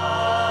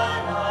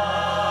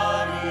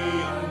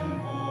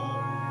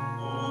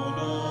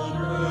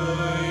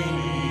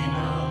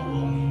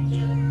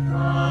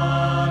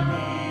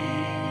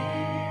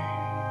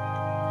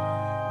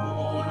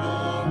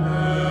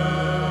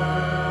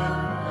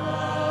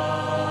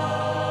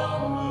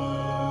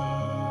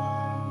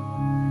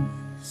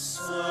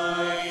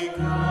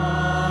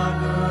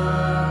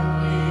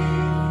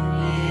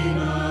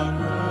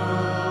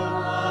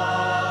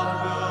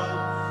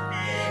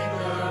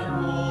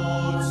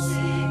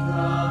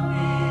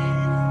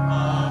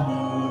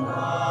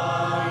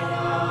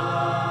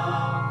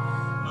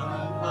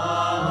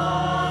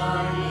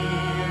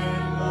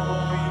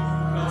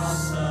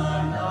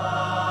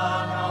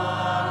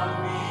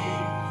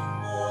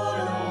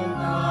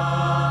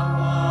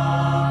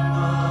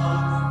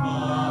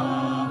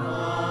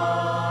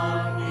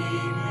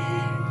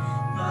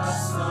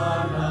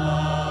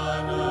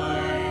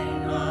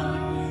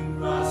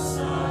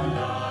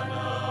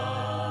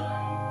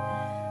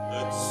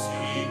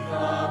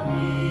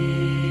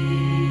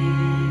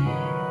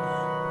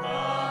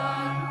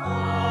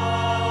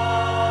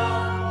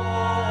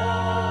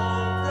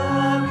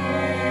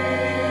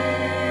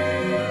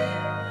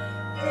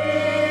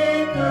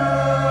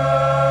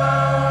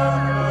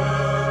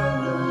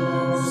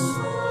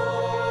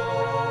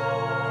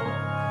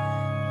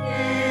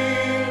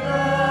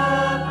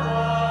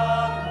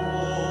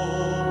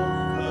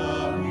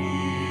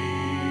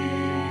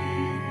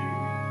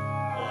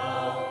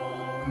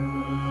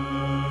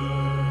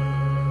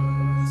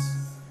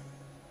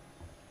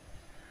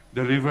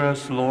Deliver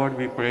us, Lord,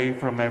 we pray,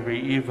 from every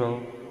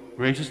evil.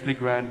 Graciously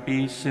grant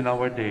peace in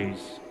our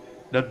days,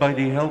 that by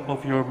the help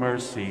of your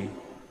mercy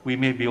we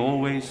may be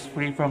always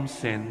free from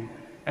sin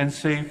and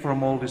safe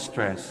from all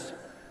distress,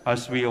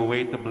 as we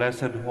await the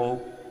blessed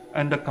hope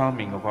and the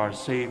coming of our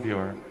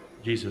Savior,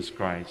 Jesus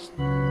Christ.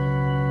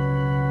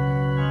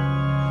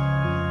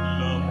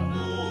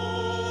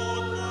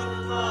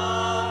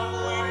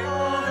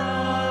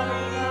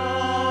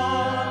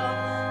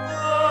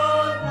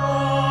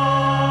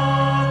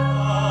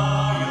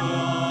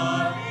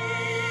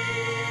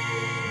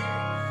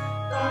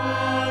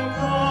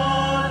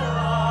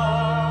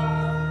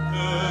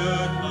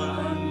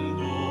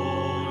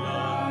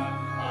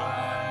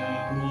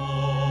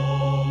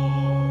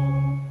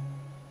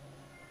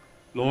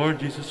 Lord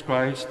Jesus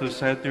Christ, who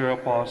said to your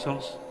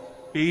apostles,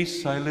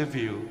 "Peace I leave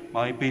you,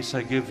 my peace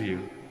I give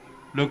you,"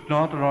 look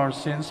not on our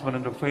sins but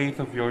on the faith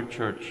of your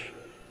Church,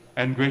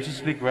 and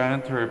graciously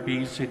grant her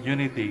peace and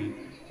unity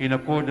in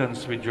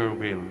accordance with your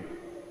will,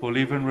 who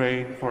live and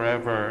reign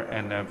forever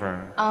and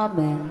ever.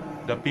 Amen.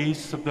 The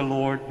peace of the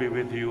Lord be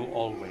with you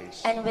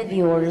always. And with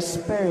your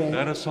spirit.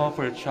 Let us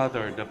offer each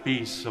other the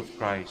peace of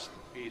Christ.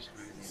 Peace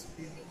be with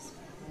you.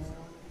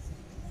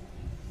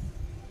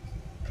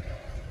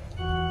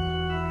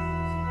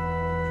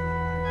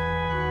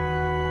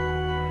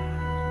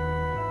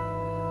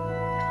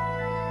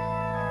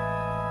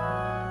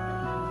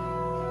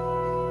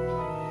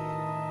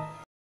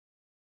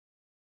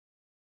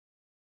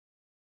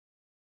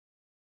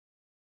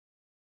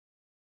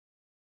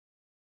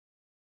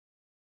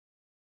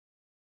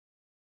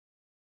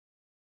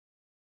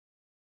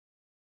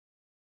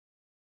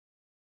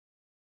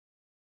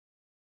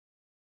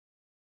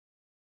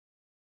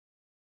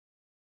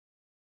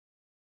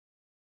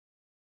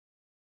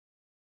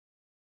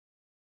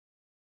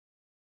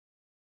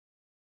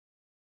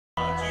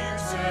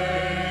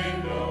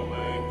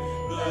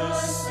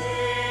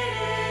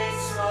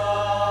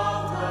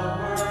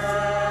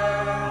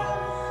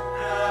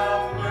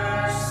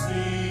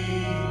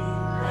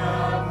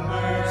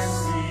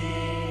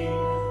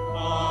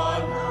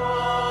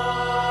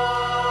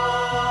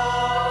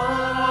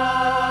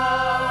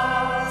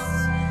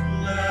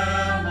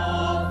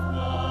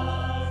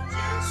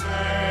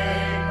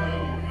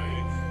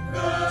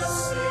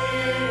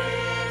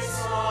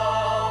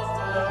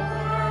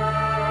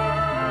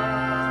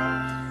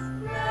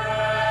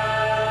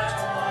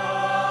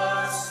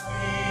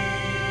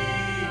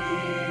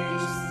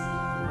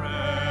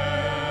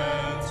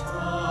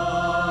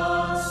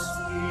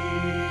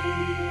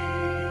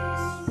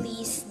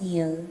 Please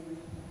kneel.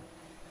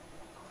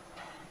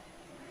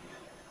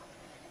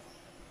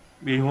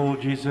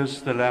 Behold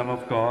Jesus, the Lamb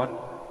of God.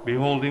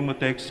 Behold him who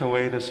takes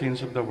away the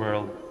sins of the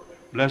world.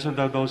 Blessed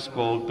are those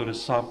called to the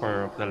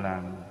supper of the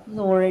Lamb.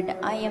 Lord,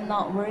 I am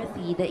not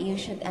worthy that you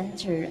should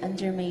enter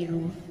under my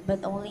roof,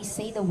 but only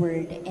say the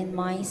word, and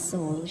my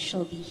soul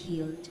shall be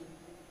healed.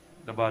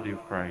 The body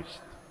of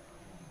Christ.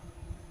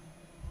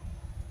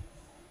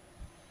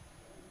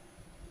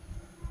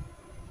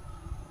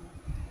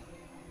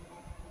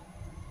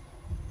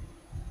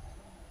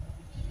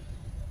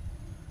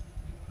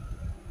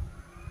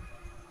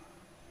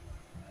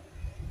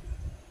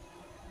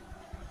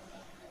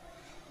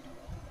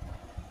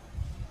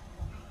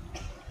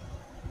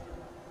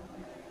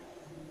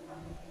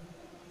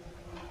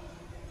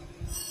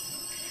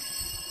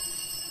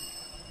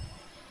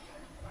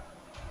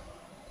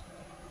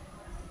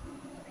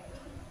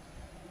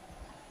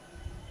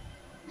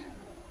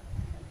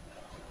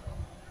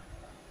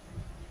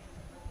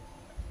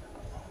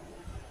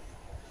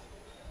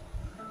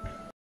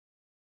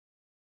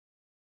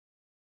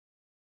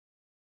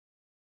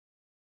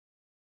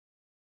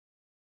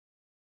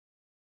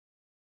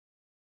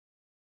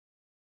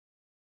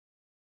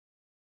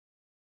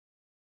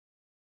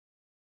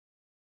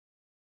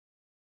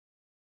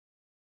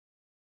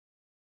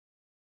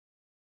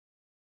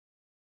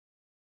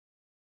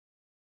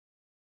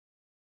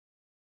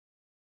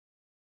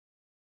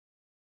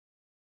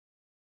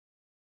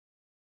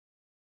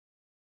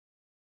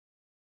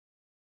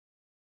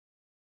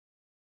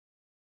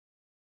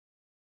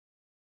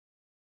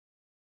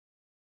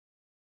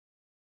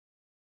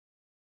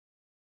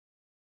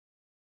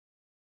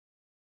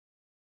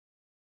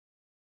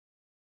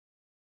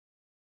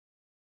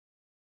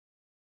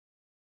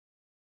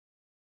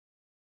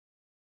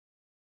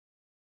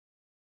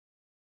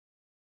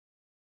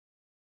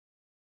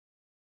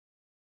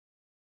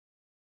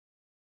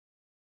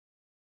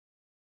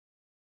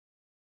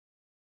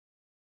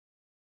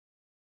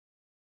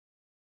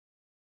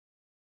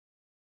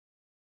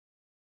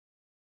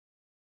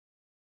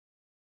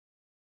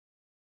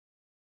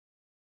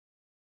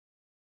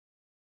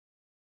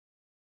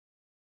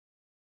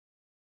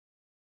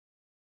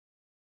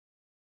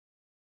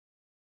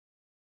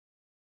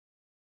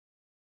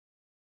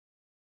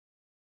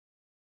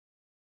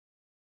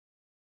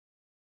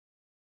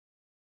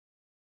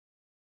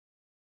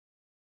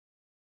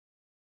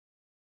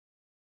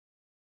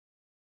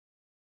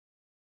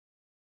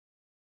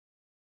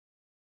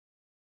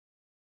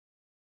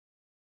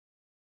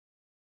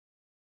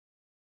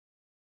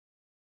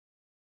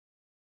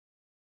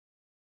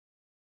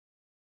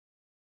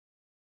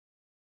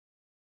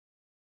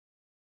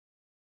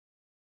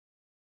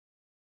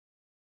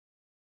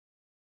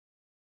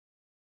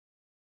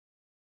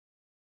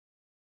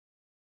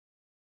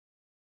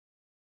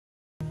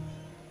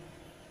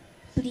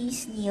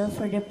 Please kneel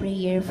for the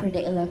prayer for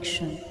the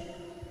election.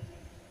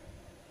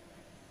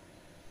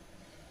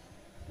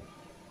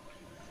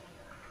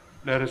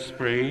 Let us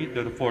pray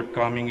that the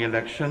forthcoming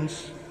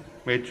elections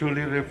may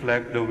truly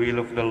reflect the will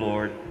of the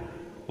Lord,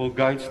 who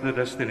guides the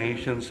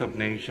destinations of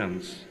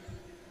nations.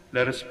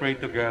 Let us pray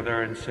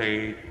together and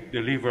say,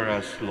 "Deliver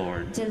us,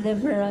 Lord."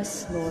 Deliver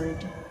us,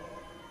 Lord,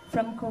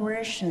 from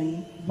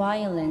coercion,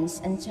 violence,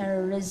 and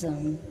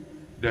terrorism,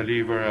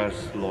 Deliver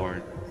us,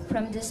 Lord.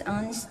 from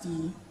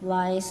dishonesty,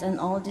 lies, and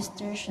all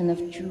distortion of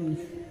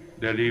truth,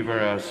 Deliver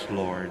us,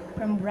 Lord.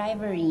 from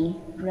bribery,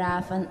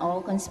 graft, and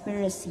all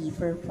conspiracy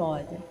for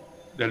fraud,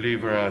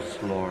 Deliver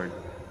us, Lord.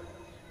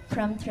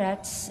 from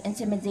threats,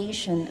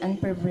 intimidation,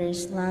 and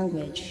perverse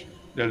language.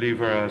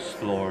 Deliver us,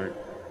 Lord.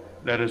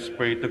 Let us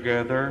pray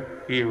together.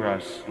 Hear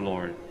us,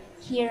 Lord.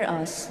 Hear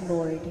us,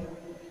 Lord,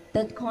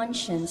 that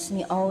conscience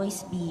may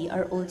always be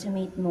our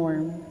ultimate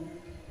norm,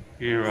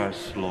 Hear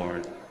us,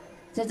 Lord.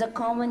 that the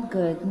common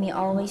good may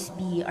always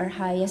be our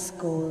highest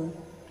goal,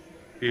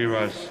 Hear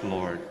us,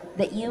 Lord.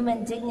 that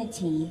human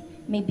dignity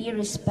may be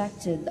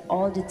respected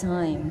all the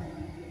time,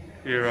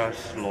 Hear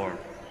us, Lord.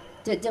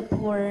 that the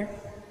poor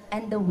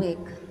and the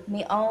weak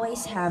may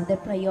always have the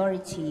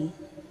priority,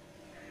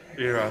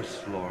 Hear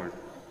us, Lord.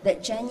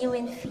 that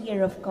genuine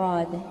fear of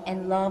God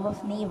and love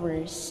of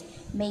neighbors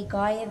may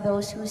guide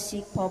those who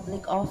seek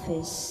public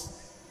office.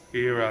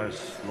 Hear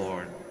us,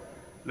 Lord.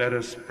 Let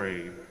us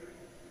pray.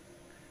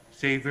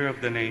 Savior of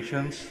the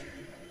nations,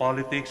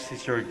 politics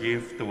is your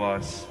gift to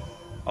us,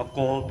 a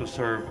call to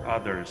serve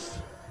others.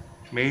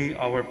 May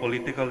our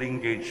political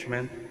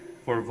engagement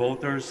for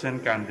voters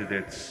and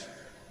candidates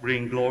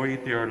bring glory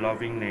to your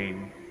loving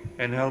name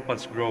and help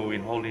us grow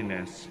in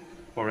holiness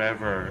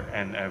forever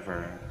and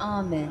ever.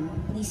 Amen.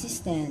 Please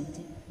stand.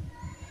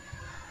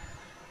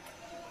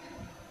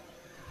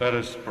 Let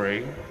us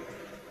pray.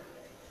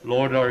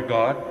 Lord our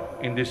God,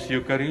 in this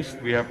Eucharist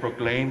we have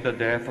proclaimed the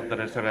death of the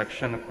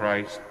resurrection of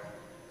Christ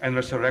and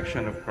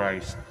resurrection of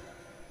Christ.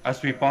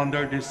 As we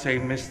ponder these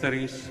same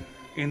mysteries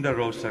in the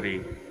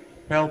Rosary,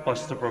 help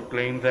us to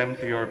proclaim them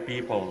to your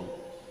people.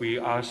 We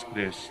ask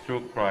this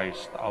through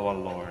Christ our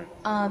Lord.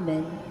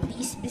 Amen.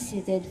 Please be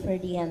seated for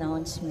the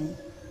announcement.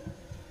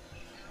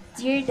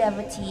 Dear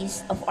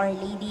devotees of Our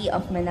Lady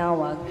of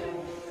Manaoag,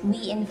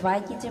 we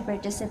invite you to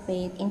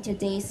participate in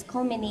today's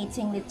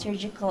culminating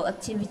liturgical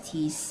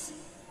activities.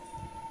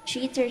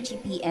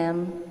 3:30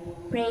 p.m.,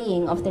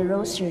 praying of the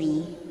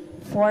Rosary.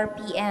 4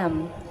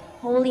 p.m.,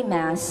 Holy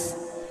Mass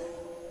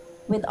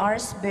with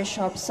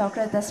Archbishop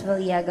Socrates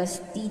Villegas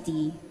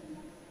Didi.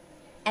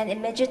 And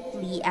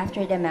immediately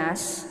after the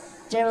Mass,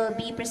 there will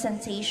be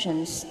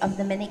presentations of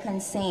Dominican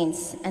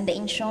saints and the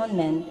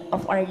enthronement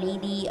of Our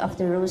Lady of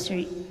the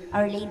Rosary,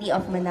 Our Lady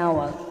of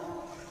Manaoag.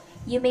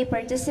 You may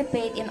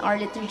participate in our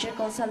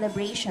liturgical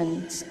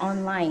celebrations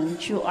online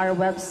through our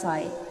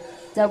website,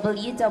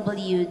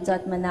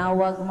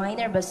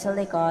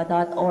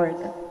 www.manaoagminorbasilica.org,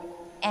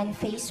 and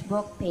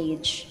Facebook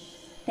page.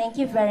 Thank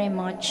you very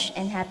much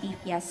and happy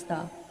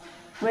Fiesta.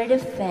 Word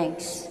of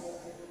thanks.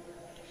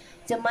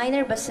 The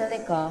Minor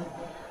Basilica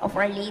of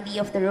Our Lady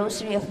of the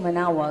Rosary of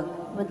Manaoag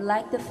would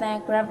like to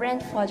thank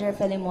Reverend Father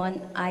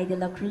Filemon I. de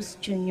la Cruz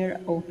Jr.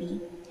 OP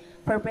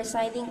for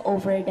presiding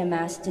over the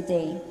Mass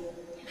today.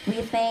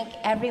 We thank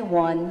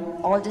everyone,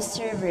 all the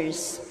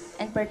servers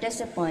and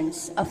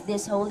participants of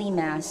this Holy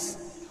Mass,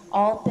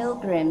 all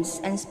pilgrims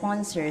and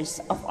sponsors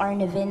of our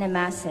Novena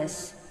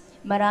Masses.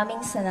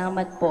 Maraming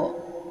salamat po.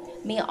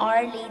 May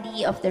Our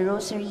Lady of the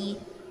Rosary,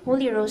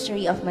 Holy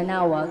Rosary of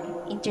Manaoag,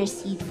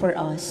 intercede for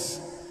us.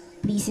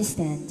 Please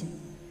stand.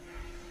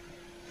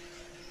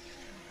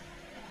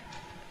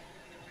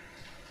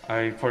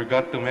 I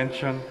forgot to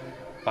mention,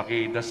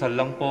 pakidasal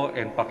lang po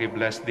and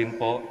pakibless din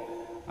po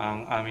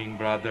ang aming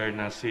brother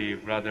na si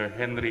Brother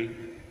Henry.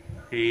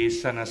 He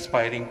is an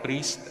aspiring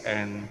priest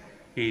and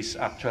he is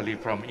actually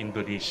from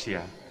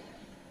Indonesia.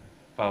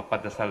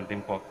 Padasal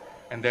din po.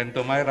 And then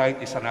to my right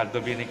is an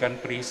Dominican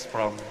priest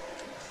from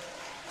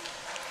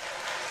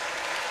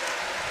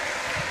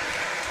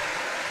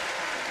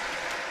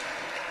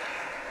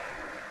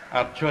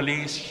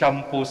Actually,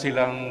 siyam po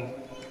silang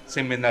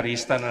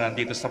seminarista na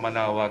nandito sa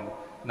Manaoag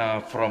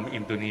na from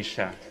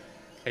Indonesia.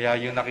 Kaya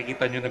yung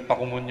nakikita nyo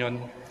nagpakomunyon,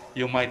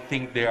 you might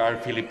think they are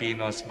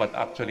Filipinos, but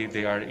actually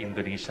they are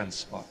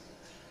Indonesians po.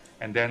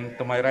 And then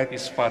to my right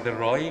is Father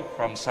Roy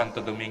from Santo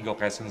Domingo,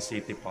 Quezon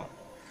City po.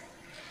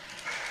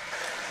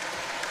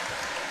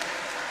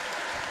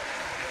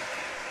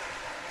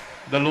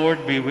 The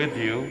Lord be with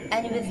you.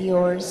 And with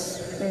your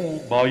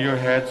spirit. Bow your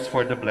heads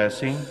for the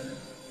blessing.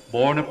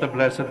 Born of the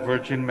Blessed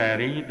Virgin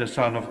Mary, the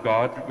Son of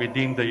God,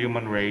 redeemed the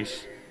human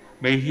race.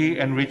 May He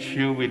enrich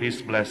you with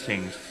His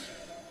blessings.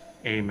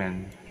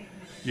 Amen.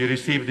 You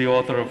receive the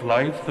author of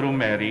life through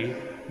Mary.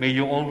 May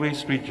you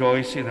always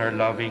rejoice in her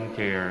loving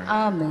care.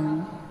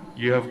 Amen.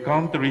 You have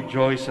come to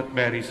rejoice at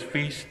Mary's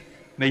feast.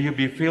 May you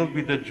be filled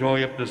with the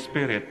joy of the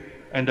Spirit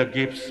and the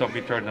gifts of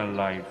eternal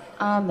life.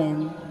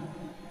 Amen.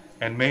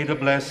 And may the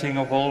blessing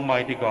of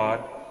Almighty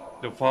God,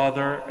 the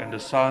Father and the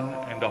Son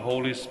and the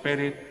Holy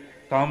Spirit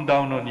come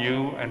down on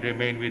you and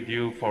remain with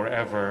you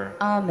forever.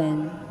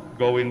 Amen.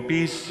 Go in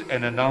peace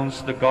and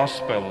announce the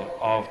gospel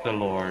of the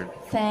Lord.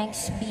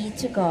 Thanks be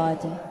to God.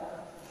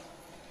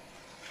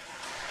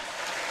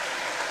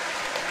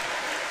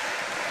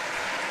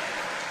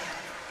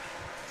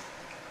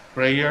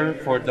 Prayer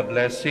for the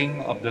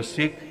blessing of the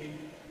sick.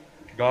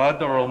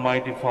 God, our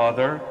Almighty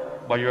Father,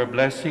 by your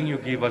blessing you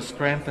give us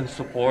strength and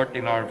support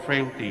in our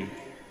frailty.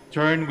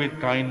 Turn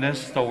with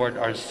kindness toward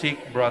our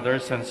sick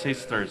brothers and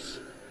sisters.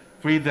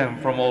 Free them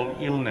from all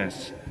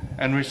illness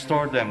and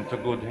restore them to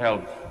good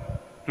health.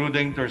 Through the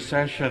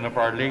intercession of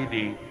Our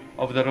Lady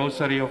of the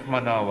Rosary of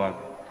Manaoag,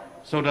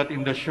 so that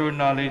in the sure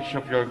knowledge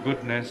of your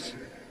goodness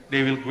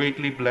they will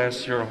greatly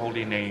bless your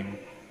holy name.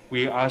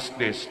 We ask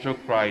this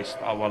through Christ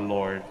our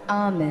Lord.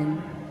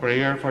 Amen.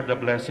 Prayer for the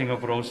blessing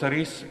of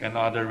rosaries and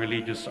other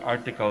religious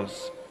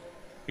articles.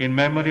 In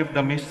memory of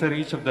the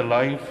mysteries of the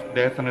life,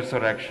 death, and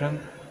resurrection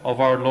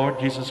of our Lord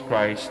Jesus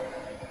Christ,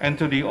 and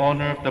to the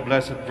honor of the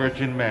Blessed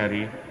Virgin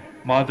Mary,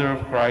 Mother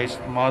of Christ,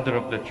 Mother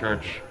of the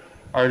Church,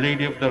 Our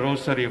Lady of the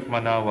Rosary of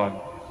Manaoag,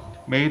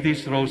 may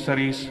these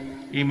rosaries,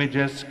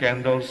 images,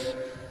 candles,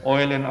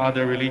 oil, and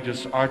other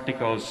religious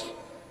articles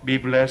be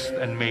blessed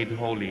and made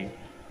holy.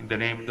 In the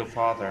name of the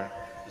Father,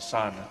 the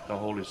Son, and the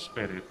Holy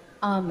Spirit.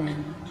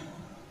 Amen.